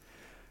Eggen.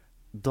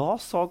 Da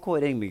sa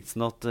Kåre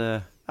Ingebrigtsen at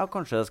ja,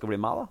 kanskje det skal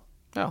bli meg da.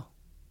 Ja.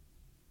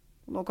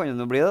 Nå kan det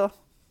jo bli det da.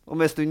 Om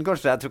en stund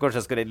kanskje, jeg tror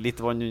kanskje jeg skal redde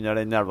litt vann under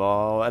den elva,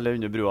 eller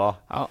under brua,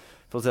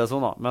 for å si det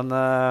sånn da. Men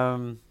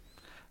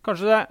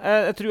kanskje det.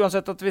 Jeg tror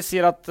uansett at vi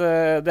sier at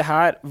det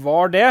her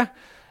var det.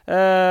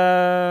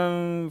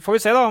 Får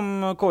vi se da om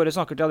Kåre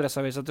snakker til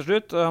Adresseavisen til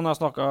slutt. Han har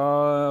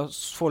snakket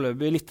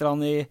foreløpig litt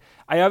i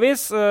ei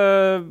avis.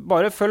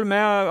 Bare følg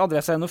med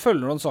Adressa.no og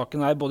følg noen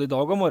saken her både i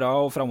dag og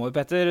morgen og fremover,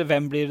 Petter.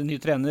 Hvem blir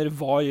ny trener?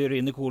 Hva gjør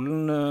Ine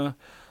Kolen?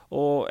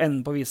 Og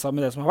enden på visa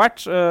med det som har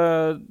vært.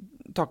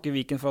 Takker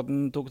Viken for at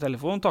den tok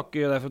telefonen,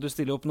 takker deg for at du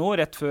stiller opp nå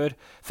rett før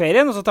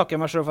ferien, og så takker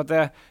jeg meg selv for at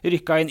jeg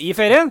rykket inn i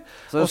ferien.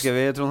 Så ønsker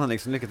vi Trond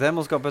Henriksen lykke til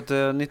med å skape et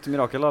nytt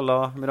mirakel,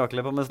 alla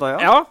mirakelet på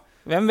Mestalla. Ja,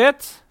 hvem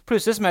vet?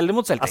 Plutselig smeller det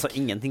mot Celtic. Altså,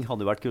 ingenting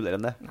hadde jo vært kulere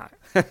enn det. Nei.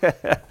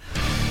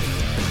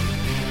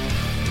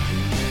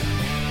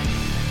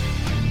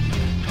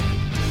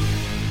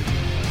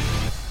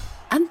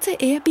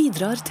 NTE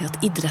bidrar til at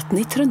idretten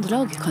i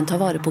Trøndelag kan ta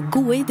vare på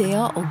gode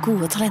ideer og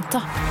gode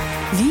talenter.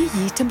 Vi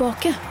gir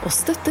tilbake og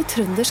støtter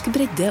trøndersk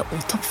bredde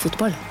og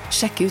toppfotball.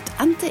 Sjekk ut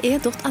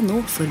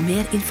nte.no for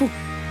mer info.